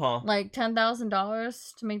 Like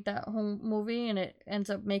 $10,000 to make that whole movie, and it ends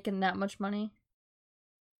up making that much money.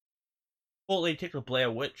 Well, they take the Blair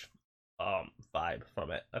Witch vibe from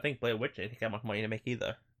it. I think Blair Witch didn't take that much money to make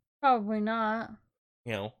either. Probably not.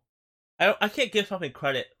 You know, I can't give something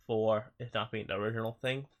credit for it not being the original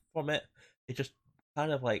thing from it. It just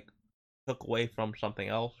kind of like took away from something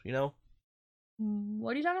else, you know?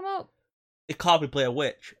 What are you talking about? It copied Blair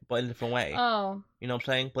Witch, but in a different way. Oh. You know what I'm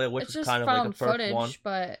saying? Blair Witch was kind of found like the first footage, one.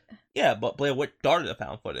 But... Yeah, but Blair Witch started the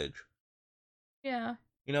found footage. Yeah.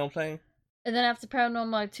 You know what I'm saying? And then after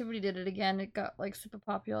Paranormal Activity did it again, it got like super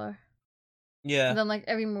popular. Yeah. And then like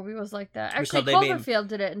every movie was like that. Actually, Cloverfield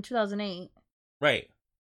did it in 2008. Right.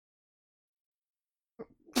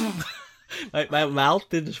 my mouth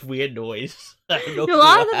did this weird noise. You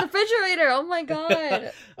are the refrigerator. Oh my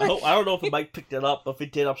god. I don't know if the mic picked it up. If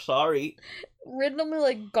it did, I'm sorry. Randomly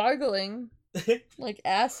like gargling, like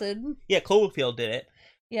acid. Yeah, Cloverfield did it.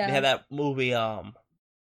 Yeah. They had that movie,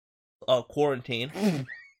 Quarantine.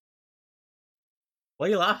 Why are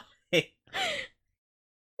you laughing?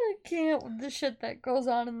 I can't with the shit that goes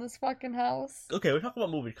on in this fucking house. Okay, we're talking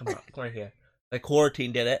about movies. Come on, come right here. Like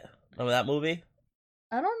Quarantine did it. Remember that movie?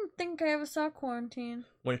 I don't think I ever saw Quarantine.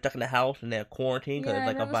 When you're stuck in the house and they're quarantined because Yeah,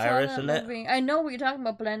 there's like a virus in it. I know what you're talking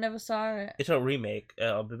about, but I never saw it. It's a remake,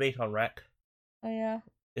 based on Rec. Oh yeah.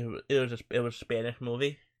 It was a Spanish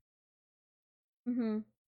movie. All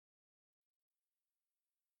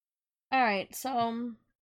right, so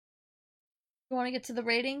you want to get to the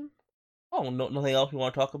rating? Oh, no, nothing else you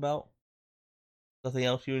want to talk about? Nothing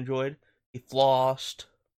else you enjoyed? He flossed.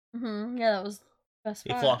 Yeah, that was the best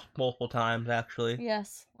part. He flossed multiple times, actually.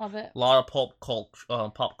 Yes, love it. A lot of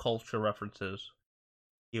pop culture references.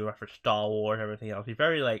 He referenced Star Wars and everything else. He's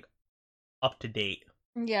very, like, up to date.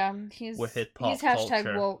 Yeah, he's with his pop he's hashtag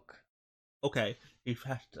culture. woke. Okay, he's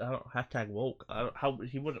hashtag woke. How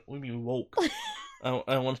he wouldn't mean woke? I don't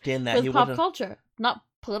understand that. With he pop wasn't... culture, not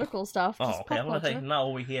political stuff. Oh, just okay. pop I'm gonna say culture. he's not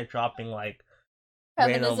over here dropping like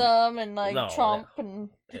random. Feminism and like No, Trump and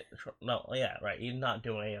no, yeah, right. He's not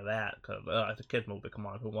doing any of that because it's a kids movie. Come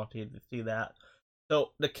on, who wants to see that?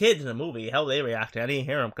 So the kids in the movie, how they reacted, I didn't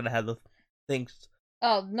hear them. Could have had the things.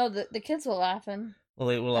 oh no, the kids were laughing. Well,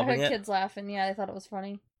 they were I loving heard it. kids laughing. Yeah, they thought it was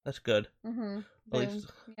funny. That's good. Mhm. At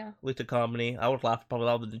least, Yeah. at least a comedy. I was laughing probably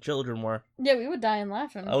all the children were. Yeah, we were dying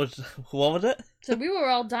laughing. I was. What was it? So we were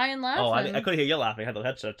all dying laughing. Oh, I couldn't hear you laughing. I had the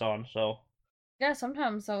headsets on, so. Yeah,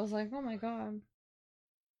 sometimes I was like, oh my god.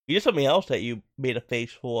 You did something else that you made a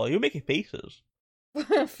face for. You were making faces.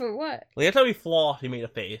 For what? Like every time we floss, you made a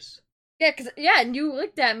face. Yeah, and you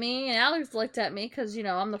looked at me, and Alex looked at me, because, you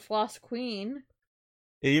know, I'm the floss queen.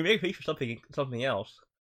 Yeah, you made a face for something else.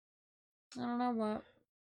 I don't know what.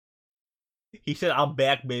 He said, "I'm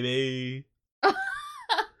back, baby."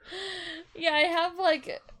 Yeah, I have,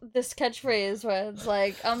 like, this catchphrase where it's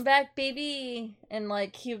like, I'm back, baby, and,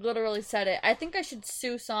 like, he literally said it. I think I should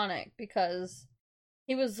sue Sonic, because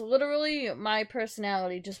he was literally my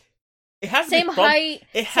personality, just It has same to be from, height,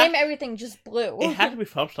 same everything, just blue. It has to be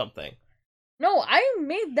from something. No, I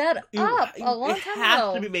made that up a long time ago. It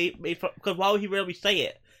has to be made from, because why would he really say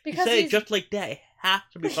it? Because he said it just like that. It has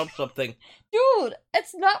to be from something. Dude,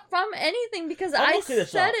 it's not from anything, because I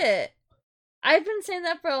said it. I've been saying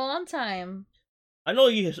that for a long time. I know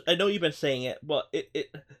you've been saying it, but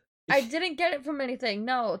I didn't get it from anything.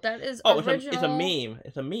 No, that is original. It's a meme.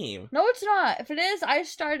 It's a meme. No, it's not. If it is, I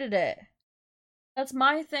started it. That's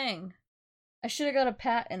my thing. I should have got a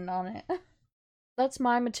patent on it. That's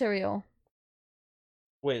my material.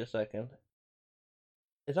 Wait a second.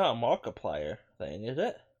 It's not a Markiplier thing, is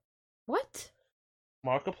it? What?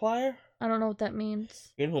 Markiplier? I don't know what that means.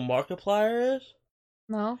 You know who Markiplier is?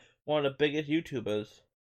 No. One of the biggest YouTubers.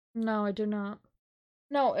 No, I do not.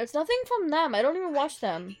 No, it's nothing from them. I don't even watch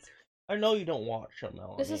them. I know you don't watch them,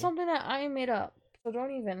 Melanie. This is something that I made up. So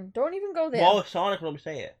don't even go there. Well, Sonic will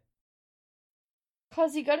say it.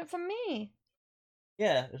 'Cause he got it from me.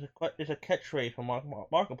 Yeah, it's a catchphrase from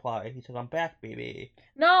Markiplier. He says, "I'm back, baby."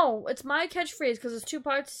 No, it's my catchphrase because there's two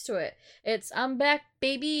parts to it. It's "I'm back,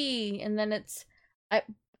 baby," and then it's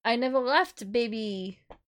I never left, baby.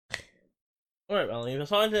 Alright, Melanie, the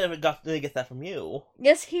Sonic didn't get that from you.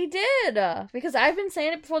 Yes, he did. Because I've been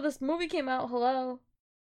saying it before this movie came out. Hello.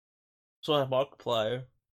 So I have Markiplier.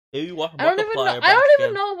 Maybe you watch Markiplier. I don't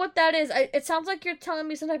even know what that is. It sounds like you're telling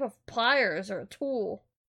me some type of pliers or a tool.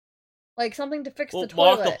 Like something to fix the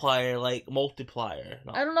toilet. Markiplier, like multiplier.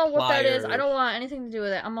 I don't know what that is. I don't want anything to do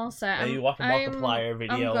with it. I'm all set. Maybe you watched a Markiplier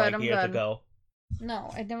video like years ago.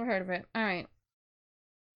 No, I'd never heard of it. Alright.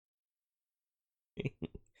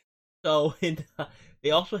 So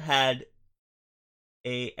they also had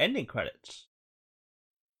a ending credits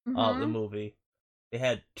of the movie. They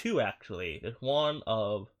had two actually. There's one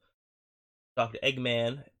of Dr.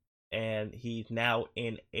 Eggman, and he's now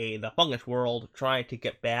in the fungus world trying to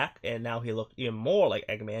get back, and now he looks even more like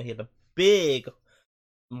Eggman. He has a big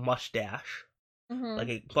mustache. Like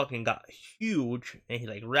it fucking got huge, and he's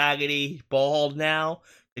like raggedy, he's bald now.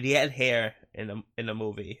 But he had hair in the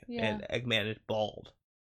movie, and Eggman is bald.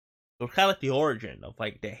 So it's kind of like the origin of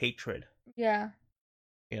like the hatred. Yeah.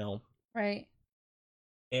 You know. Right.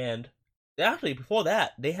 And actually, before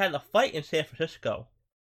that, they had a fight in San Francisco,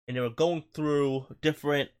 and they were going through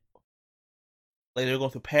different. Like they were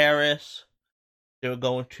going through Paris, they were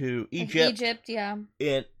going to Egypt. Egypt, yeah.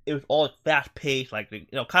 And it was all fast paced, like kind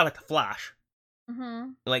of like the Flash.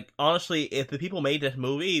 Like honestly, if the people made this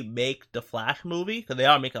movie make the Flash movie, because they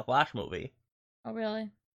are making a Flash movie. Oh really?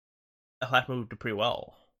 The Flash movie did pretty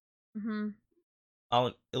well. It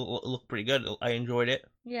looked pretty good. I enjoyed it.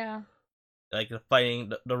 Yeah. Like the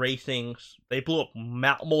fighting, the racing, they blew up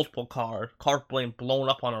multiple cars being blown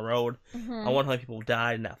up on a road. I wonder how many people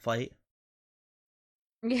died in that fight.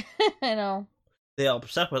 Yeah, I know. They're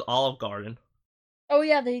obsessed with Olive Garden. Oh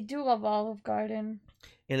yeah, they do love Olive Garden.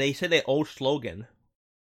 And they said their old slogan.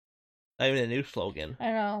 Not even a new slogan.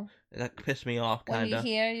 I know. That pissed me off, kinda. When you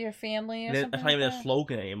hear your family or something. That's not even a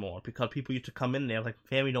slogan anymore, because people used to come in there like,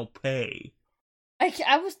 family don't pay.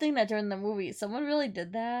 I was thinking that during the movie. Someone really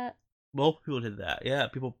did that? Most people did that, yeah.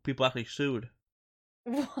 People actually sued.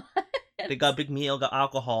 What? They got a big meal, got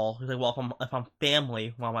alcohol. He's like, well, if I'm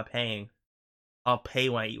family, why am I paying? I'll pay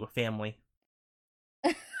when I eat with family.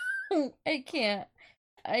 I can't.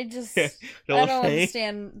 I just I don't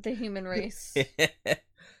understand the human race.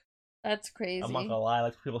 That's crazy. I'm not gonna lie,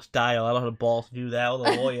 like people's style. I don't have the balls to do that with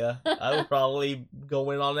a lawyer. I would probably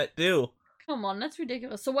go in on it too. Come on, that's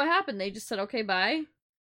ridiculous. So what happened? They just said, okay, bye?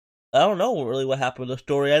 I don't know really what happened with the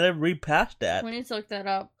story. I didn't read past that. We need to look that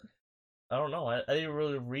up. I don't know. I didn't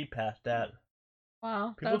really read past that.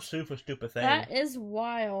 Wow. People sue for stupid things. That is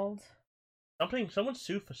wild. Someone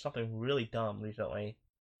sued for something really dumb recently.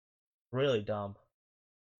 Really dumb.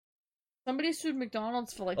 Somebody sued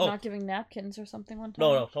McDonald's for Oh. not giving napkins or something one time.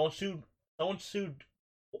 No.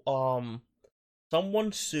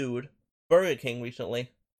 Someone sued Burger King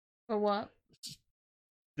recently For what?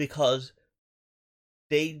 because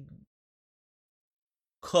they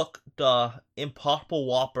cook the Impossible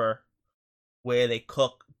Whopper where they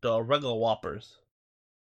cook the regular Whoppers.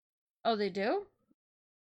 Oh, they do?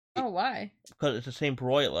 Oh, why? Because it's the same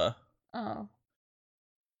broiler. Oh.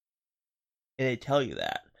 And they tell you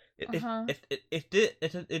that. Uh-huh. It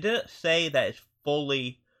didn't say that it's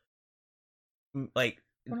fully, like,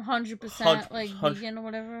 100% like vegan or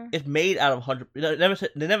whatever. It's made out of 100. They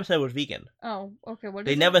never said it was vegan. Oh, okay. What is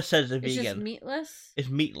They it? never said it's It's vegan. just meatless? It's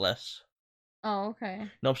meatless. Oh, okay.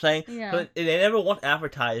 Know what I'm saying? Yeah. But they never once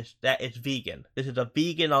advertised that it's vegan. This is a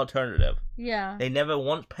vegan alternative. Yeah. They never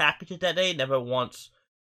once packaged it that day. Never once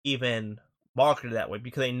even marketed it that way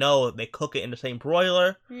because they know if they cook it in the same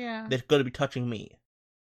broiler, yeah, they're going to be touching meat.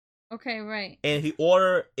 Okay, right. And if you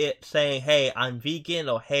order it saying, "Hey, I'm vegan,"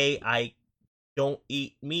 or "Hey, I don't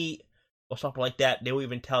eat meat," or something like that, they will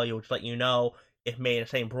even tell you, just let you know, it's made in the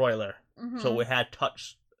same broiler. Mm-hmm. So it had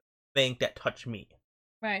things that touch meat.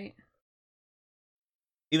 Right.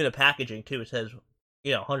 Even the packaging too, it says,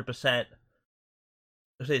 100%.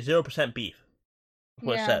 It says 0% beef. That's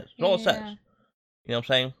what it says. That's all it says. You know what I'm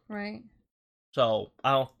saying? Right. So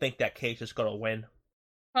I don't think that case is gonna win.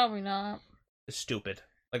 Probably not. It's stupid.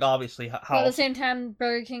 Like, obviously, how... But at the same time,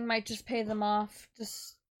 Burger King might just pay them off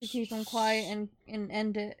just to keep them quiet and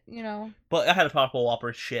end it, But I had a Impossible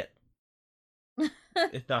Whopper shit.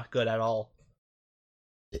 It's not good at all.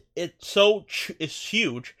 It's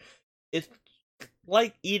huge. It's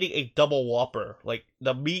like eating a double Whopper. Like,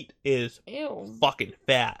 the meat is Ew. fucking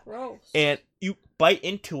fat. Gross. And you bite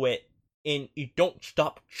into it and you don't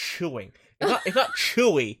stop chewing. It's not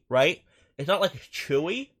chewy, right? It's not like it's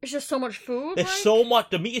chewy. It's just so much food. It's so much.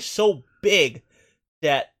 The meat is so big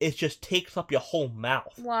that it just takes up your whole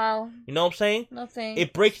mouth. Wow. You know what I'm saying? Nothing.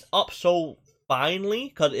 It breaks up so finely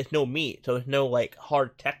because it's no meat, so there's no like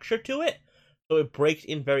hard texture to it. So it breaks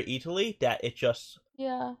in very easily that it just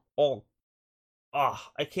I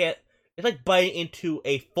can't. It's like biting into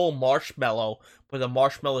a full marshmallow, where the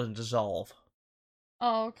marshmallow doesn't dissolve.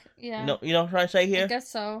 Oh, okay. Yeah. You know what I'm trying to say here? I guess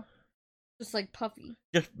so. Just like puffy.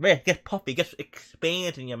 It gets puffy, it gets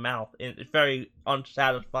expands in your mouth, and it's very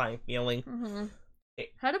unsatisfying feeling. Mm-hmm.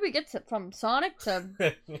 How did we get from Sonic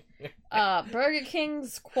to Burger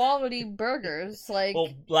King's quality burgers? Like, well,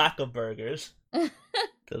 lack of burgers.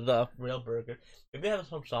 Because real burger. Maybe they have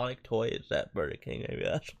some Sonic toys at Burger King. Maybe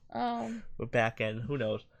that's. We're back end. Who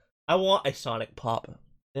knows? I want a Sonic Pop.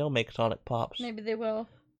 They don't make Sonic Pops. Maybe they will.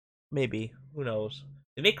 Maybe. Who knows?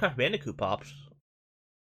 They make Crash Bandicoot Pops.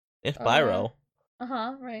 It's Spyro.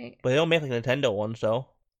 Right. But they don't make like Nintendo ones though.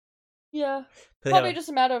 Yeah. Probably just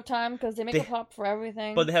a matter of time because they make a pop for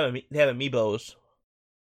everything. But they have amiibos.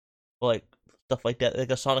 Like stuff like that,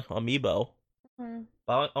 like a Sonic amiibo. Mm-hmm.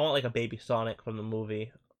 But I want like a baby Sonic from the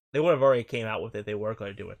movie. They would have already came out with it. They were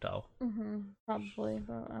going to do it though. Probably,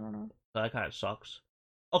 but I don't know. So that kind of sucks.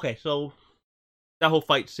 Okay, so that whole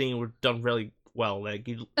fight scene was done really well. Like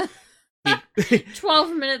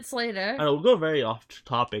 12 minutes later. I know we're going very off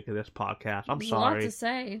topic in this podcast. I'm sorry. There's a lot to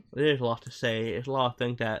say. There's a lot to say. There's a lot of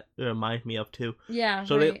things that it reminds me of too. Yeah.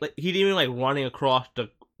 So right. he's even like running across the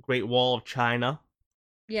Great Wall of China.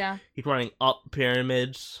 Yeah. He's running up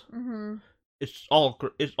pyramids. Mm-hmm. It's all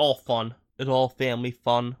fun. It's all family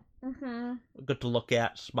fun. Mm-hmm. Good to look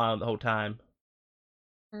at, smiling the whole time.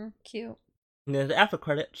 Cute. And there's the after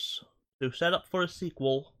credits to set up for a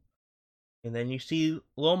sequel. And then you see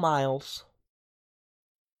little Miles.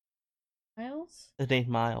 Miles? His name's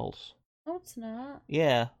Miles. No, it's not.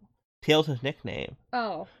 Yeah. Tails' his nickname.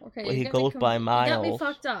 Oh, okay. But he goes by Miles. You got me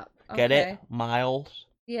fucked up. Okay. Get it? Miles?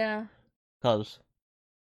 Yeah. Because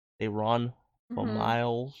they run for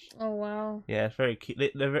miles. Oh, wow. Yeah, it's very cute.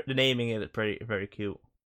 The naming is very cute.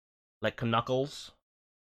 Like Knuckles.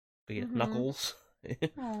 Knuckles.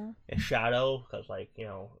 And Shadow, because like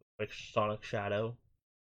Sonic Shadow.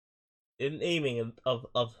 In naming of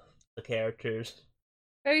the characters.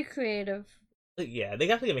 Very creative. Yeah, they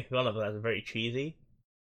got to make fun of it as very cheesy.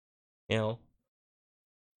 It's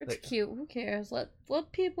like, cute. Who cares? Let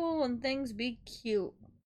people and things be cute.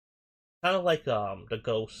 Kind of like the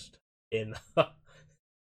ghost in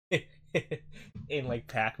in like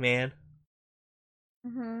Pac-Man.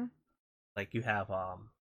 Like you have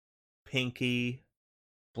Pinky,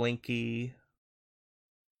 Blinky,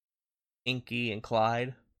 Inky, and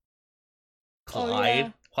Clyde. Clyde? Oh,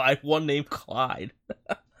 yeah. Clyde, one named Clyde.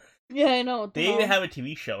 Yeah, I know. What the They hell? even have a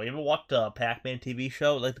TV show. You ever watched the Pac-Man TV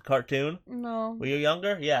show, like the cartoon? No. When you're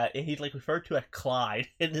younger? Yeah, and he's like referred to as Clyde,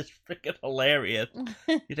 and it's freaking hilarious.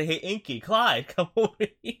 He's like, hey, Inky, Clyde, come over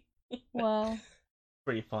here. Wow.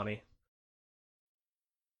 Pretty funny.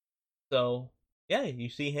 So, yeah, you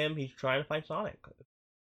see him, he's trying to find Sonic.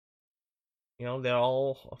 You know, they're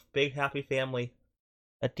all a big, happy family.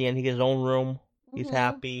 At the end, he gets his own room. He's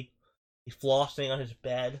happy. He's flossing on his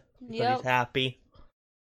bed because he's happy.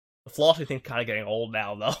 The flossing thing's kind of getting old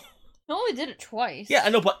now, though. I only did it twice. Yeah, I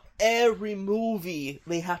know, but every movie,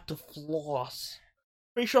 they have to floss.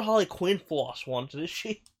 Pretty sure Harley Quinn flossed once, did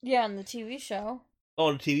she? Yeah, in the TV show. Oh,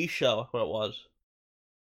 in the TV show, what it was.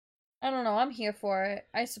 I don't know, I'm here for it.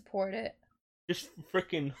 I support it. Just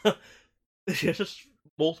freaking... just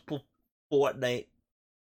multiple Fortnite,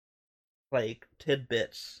 like,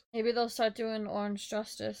 tidbits. Maybe they'll start doing Orange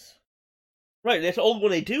Justice. Right, that's all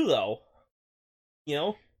when they do, though. You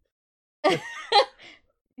know?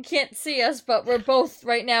 You can't see us, but we're both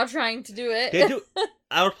right now trying to do it. They do.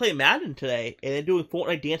 I was playing Madden today, and they're doing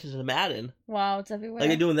Fortnite dances in Madden. Wow, it's everywhere. Like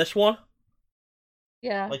they're doing this one?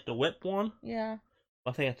 Yeah. Like the whip one? Yeah.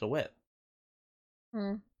 I think that's a whip.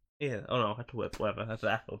 Yeah, oh no, that's a whip, whatever. That's an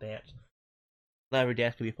actual dance. Not every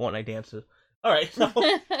dance can be Fortnite dances. Alright, so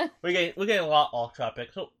we're getting a lot off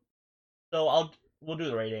topic. So we'll do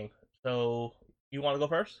the rating. So you wanna go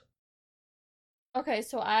first? Okay,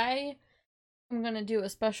 so I'm gonna do a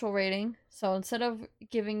special rating. So instead of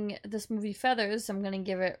giving this movie feathers, I'm gonna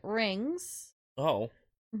give it rings. Oh.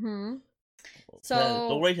 So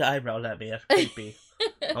don't raise your eyebrows at me. That's creepy.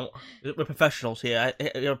 We're professionals here. I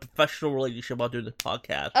have a professional relationship while doing the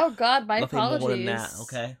podcast. Oh God, my Nothing apologies. more than that,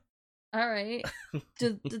 okay? All right.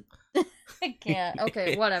 I can't.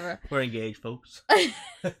 Okay, whatever. We're engaged, folks.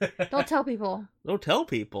 Don't tell people. Don't tell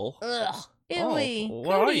people. Ugh. Ewy. Oh,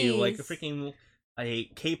 what are you? Like a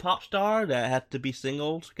K-pop star that had to be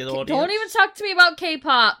single to get an audience? Don't even talk to me about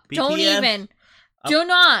K-pop. BTS? Don't even. Do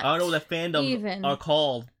not. I don't know what the fandoms are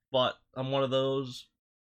called, but I'm one of those.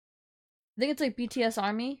 I think it's like BTS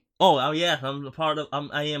Army. Oh yeah, I'm a part of.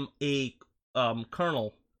 I am a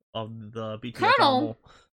colonel of the BTS. Colonel.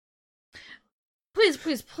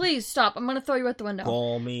 Please stop! I'm gonna throw you out the window.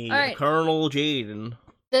 Call me right. Colonel Jaden.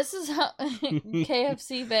 This is how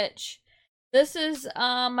KFC bitch. This is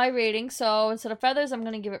my rating. So instead of feathers, I'm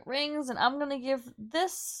gonna give it rings, and I'm gonna give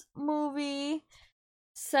this movie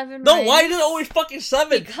 7 No, rings. why is it always fucking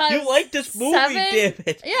 7? Because you like this movie, 7? damn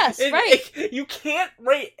it. Yes, right. You can't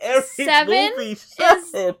rate every 7 movie is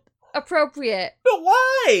 7. appropriate. But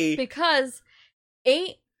why? Because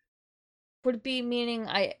 8 would be meaning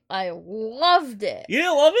I loved it. You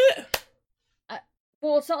didn't love it?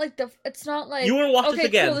 Well, it's not like you wouldn't watch okay, this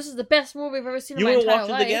again. cool, this is the best movie I've ever seen you in my entire life.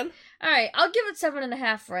 You wouldn't watch it again? Alright, I'll give it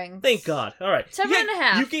 7.5 rings. Thank God. Alright.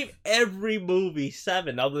 7.5. You gave every movie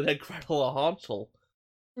 7 other than Gretel Hansel.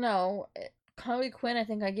 No. Harley Quinn, I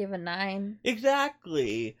think I gave a 9.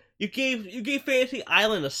 Exactly. You gave Fantasy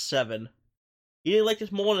Island a 7. You didn't like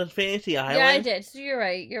this more than Fantasy Island? Yeah, I did. So you're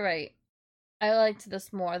right. I liked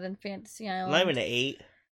this more than Fantasy Island. Not even an 8.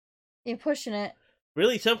 You're pushing it.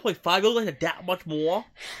 Really? 7.5? You like that much more?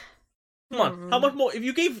 Come on, how much more? If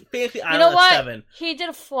you gave Fantasy Island you know what? a 7. He did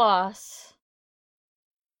a floss.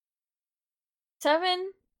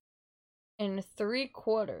 7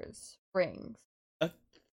 3/4 rings.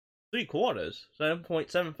 3/4?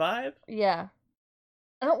 7.75? Yeah.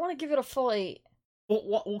 I don't want to give it a full 8.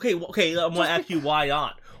 Well, okay, I'm gonna ask you why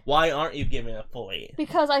not. Why aren't you giving it a full 8?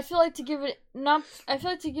 Because I feel like to give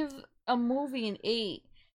a movie an 8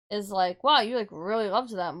 is like, wow, you like really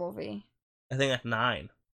loved that movie. I think that's 9.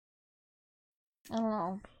 I don't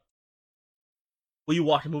know. Will you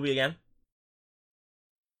watch the movie again?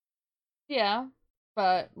 Yeah,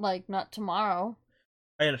 but like not tomorrow.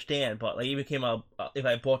 I understand, but like, if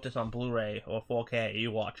I bought this on Blu-ray or 4K,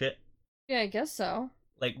 you watch it. Yeah, I guess so.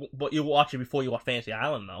 Like, but you watch it before you watch Fantasy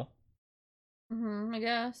Island, though. I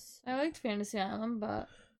guess I liked Fantasy Island, but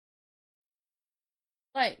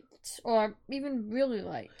liked or even really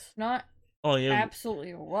liked, not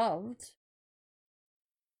absolutely loved.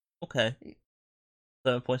 Okay.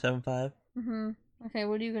 7.75. Okay,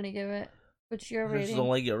 what are you gonna give it? What's your rating? This is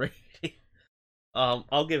only your rating.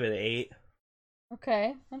 I'll give it an 8.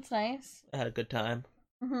 Okay, that's nice. I had a good time.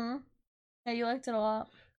 Yeah, you liked it a lot.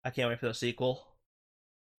 I can't wait for the sequel.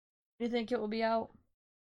 Do you think it will be out?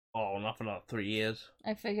 Oh, not for another 3 years.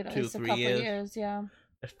 I figured at 2, least a 3 couple years. years, yeah.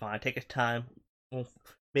 It's fine. Take its time.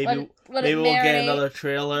 Maybe we'll let get another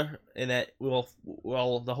trailer, and that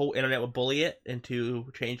the whole internet will bully it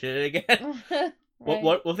into changing it again. Right.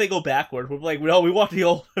 What if they go backwards? We're like, no, we want the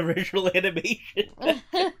old original animation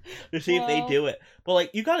to see if they do it. But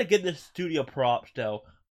like, you gotta give this studio props though.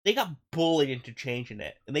 They got bullied into changing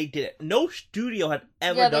it, and they did it. No studio had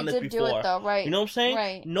ever done this before. Yeah, they did do it though, right? You know what I'm saying?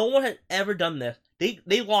 Right. No one had ever done this.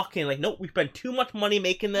 They lock in like, nope, we spent too much money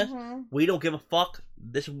making this. We don't give a fuck.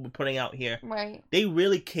 This is what we're putting out here. Right. They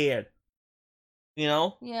really cared. You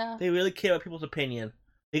know? Yeah. They really care about people's opinion.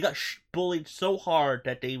 They got bullied so hard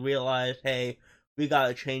that they realized, hey, we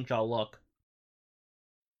gotta change our look.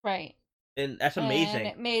 Right. And that's amazing. And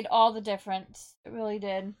it made all the difference. It really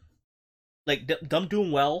did. Like, them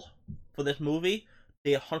doing well for this movie,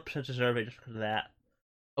 they 100% deserve it just because of that.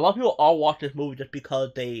 A lot of people all watch this movie just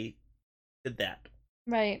because they did that.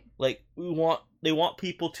 Right. Like, they want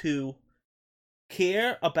people to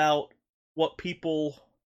care about what people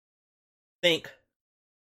think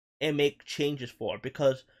and make changes for,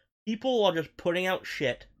 because people are just putting out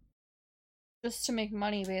shit just to make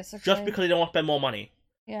money, basically. Just because they don't want to spend more money.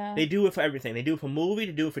 Yeah. They do it for everything. They do it for movies,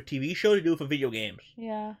 they do it for TV shows, they do it for video games.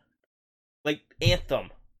 Yeah. Like, Anthem.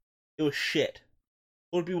 It was shit.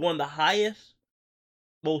 It would be one of the highest,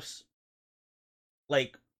 most,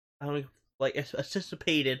 like, I don't know, like,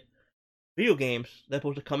 anticipated video games that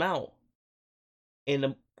were supposed to come out. And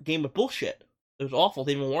the game was bullshit. It was awful. It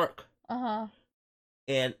didn't even work. Uh-huh.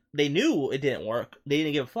 And they knew it didn't work. They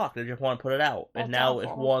didn't give a fuck. They just wanted to put it out. And now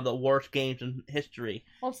it's one of the worst games in history.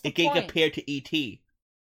 What's the point? It point? compared to E.T.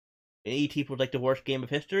 And E.T. was like the worst game of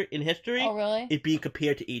history. Oh, really? It's being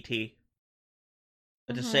compared to E.T.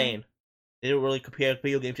 It's insane. They didn't really compare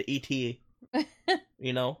video games to E.T.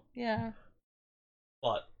 You know? Yeah.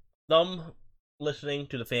 But them listening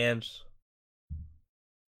to the fans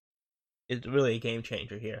is really a game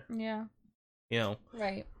changer here. Yeah. You know?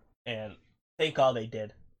 Right. And thank God they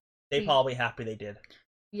did. They probably happy they did.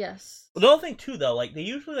 Yes. The other thing too, though, like, they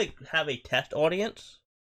usually like have a test audience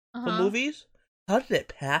for movies. How did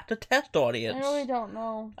it pass the test audience? I really don't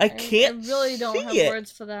know. I really don't have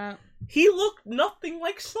words for that. He looked nothing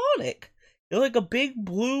like Sonic. He looked like a big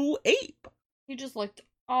blue ape. He just looked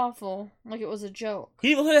awful, like it was a joke.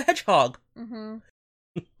 He looked like a hedgehog.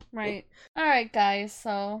 Right. All right, guys.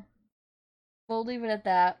 So we'll leave it at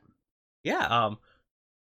that. Yeah.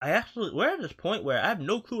 We're at this point where I have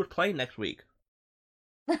no clue what's playing next week.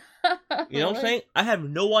 You know what I'm saying? I have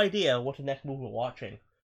no idea what's the next movie we're watching.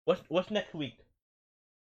 What's next week?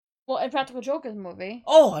 Well, Impractical Jokers movie.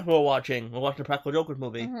 Oh, that's what we're watching. We're watching the Practical Jokers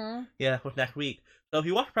movie. Yeah, what's next week? So if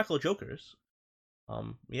you watch Practical Jokers,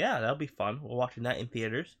 yeah, that'll be fun. We're watching that in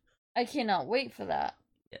theaters. I cannot wait for that.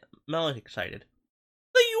 Yeah, Melanie's excited.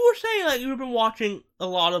 So you were saying like you've been watching a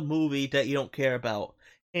lot of movies that you don't care about.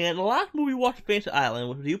 And the last movie we watched was Fantasy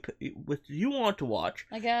Island, which you want to watch.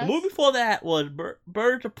 I guess. The movie before that was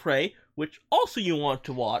Birds of Prey, which also you want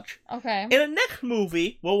to watch. Okay. And the next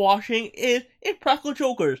movie we're watching is Impractical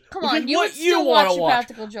Jokers. Come on, you would still watch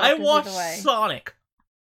Impractical Jokers. I watched Sonic.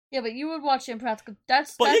 Yeah, but you would watch Impractical.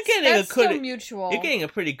 That's still mutual. You're getting a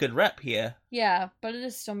pretty good rep here. Yeah, but it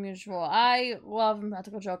is still mutual. I love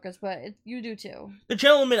Impractical Jokers, but you do too. The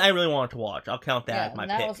Gentleman I really wanted to watch. I'll count that as my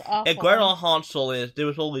that pick. Was awful. And Gretel Hansel there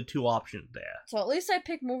was only 2 options there. So at least I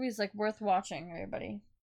picked movies like worth watching, everybody.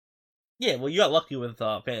 Yeah, well, you got lucky with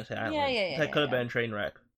Fantasy Island. Yeah. That could have been a train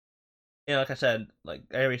wreck. And like I said, like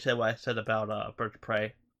I already said what I said about Birds of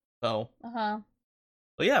Prey. So.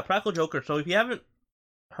 But yeah, Practical Joker. So if you haven't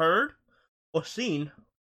heard or seen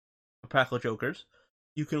Practical Jokers,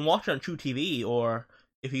 you can watch it on True TV, or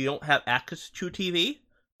if you don't have access to True TV,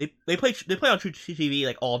 they play on True TV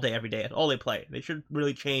like all day, every day. That's all they play. They should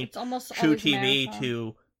really change True TV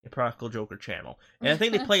to a Practical Joker channel. And I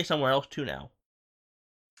think they play it somewhere else too now.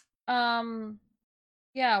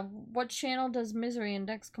 Yeah, what channel does Misery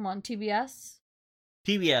Index come on? TBS?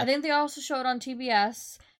 TBS. I think they also show it on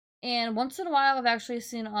TBS. And once in a while, I've actually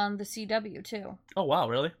seen it on the CW, too. Oh, wow,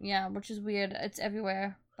 really? Yeah, which is weird. It's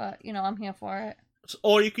everywhere. But, I'm here for it.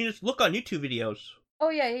 Or you can just look on YouTube videos. Oh,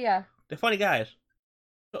 yeah. They're funny guys.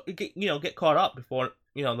 So, get caught up before,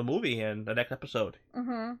 the movie and the next episode.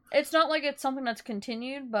 It's not like it's something that's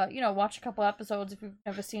continued, but, watch a couple episodes if you've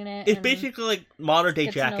never seen it. It's basically like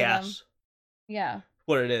modern-day Jackass. Yeah.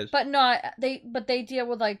 What it is. But no, they deal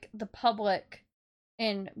with, like, the public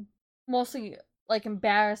and mostly like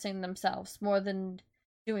embarrassing themselves more than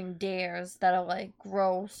doing dares that are like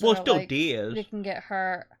gross. Well, still like, dares. They can get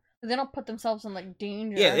hurt. They don't put themselves in like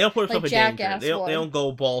danger. Yeah, they don't put themselves like in danger. They don't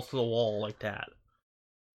go balls to the wall like that.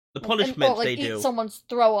 The punishments like, they do. Eat someone's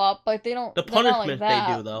throw up. Like they don't. The punishments like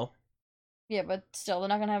they do though. Yeah, but still, they're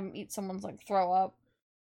not gonna have them eat someone's like throw up.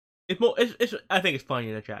 It's more. It's. I think it's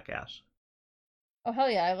funnier than Jackass. Oh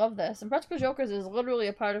hell yeah, I love this. And Practical Jokers is literally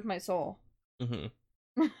a part of my soul.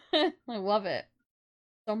 Mm-hmm. I love it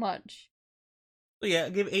so much. So yeah, I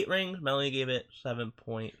gave it 8 rings. Melanie gave it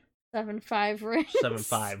 7.75 rings.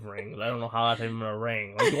 7.75 rings. I don't know how that's even a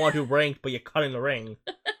ring. Like, you want to do rings, but you're cutting the ring.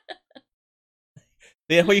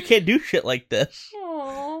 Yeah, well, you can't do shit like this.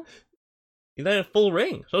 Aww. You're not a full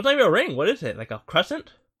ring. So it's not even a ring. What is it? Like a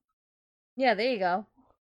crescent? Yeah, there you go.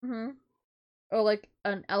 Or like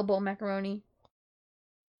an elbow macaroni.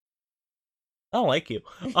 I don't like you.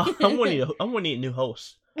 I'm gonna need a new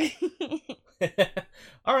host.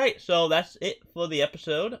 All right, so that's it for the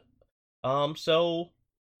episode. So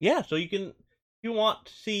yeah, so you can, if you want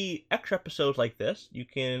to see extra episodes like this, you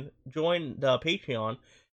can join the Patreon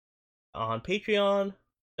on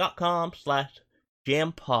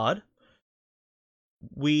patreon.com/jampod.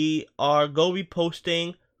 We are going to be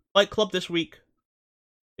posting Fight Club this week.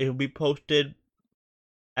 It will be posted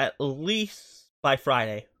at least by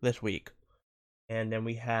Friday this week. And then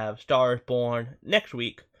we have Star is Born next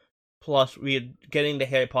week. Plus, we're getting the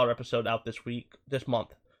Harry Potter episode out this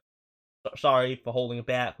month. Sorry for holding it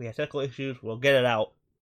back. We had technical issues. We'll get it out.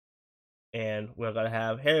 And we're going to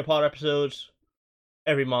have Harry Potter episodes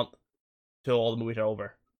every month till all the movies are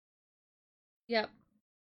over. Yep.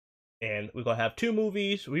 And we're going to have 2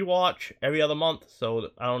 movies we watch every other month. So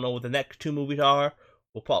I don't know what the next 2 movies are.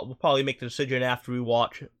 We'll probably make the decision after we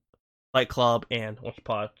watch Fight Club and Once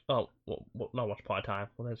Upon a Time.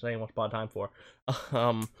 What am I saying? Once Upon a Time for?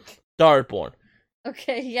 Star is Born.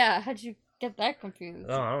 Okay, yeah. How'd you get that confused?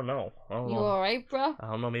 Oh, I don't know. You alright, bro? I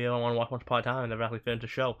don't know. Maybe I don't want to watch Once Upon a Time and never actually finish the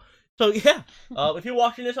show. So yeah, if you're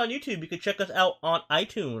watching this on YouTube, you can check us out on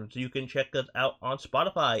iTunes. You can check us out on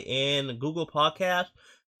Spotify and Google Podcasts.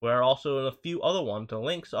 We're also in a few other ones. The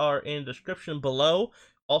links are in the description below.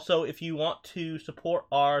 Also, if you want to support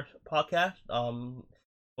our podcast,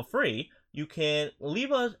 for free, you can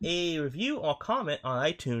leave us a review or comment on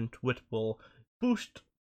iTunes, which will boost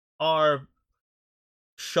our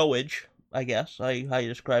showage, I guess, how you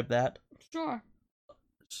describe that. Sure.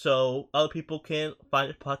 So other people can find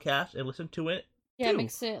this podcast and listen to it. Yeah, it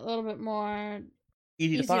makes it a little bit more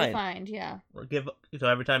easy to find. Yeah. So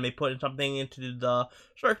every time they put in something into the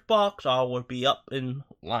search box, all would be up in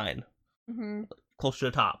line, close to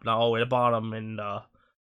the top, not all the way to the bottom, and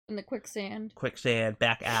in the quicksand,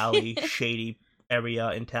 back alley, shady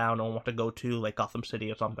area in town I don't want to go to, like Gotham City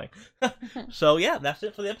or something. So yeah, that's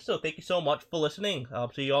it for the episode. Thank you so much for listening. I'll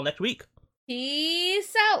see you all next week.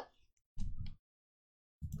 Peace out.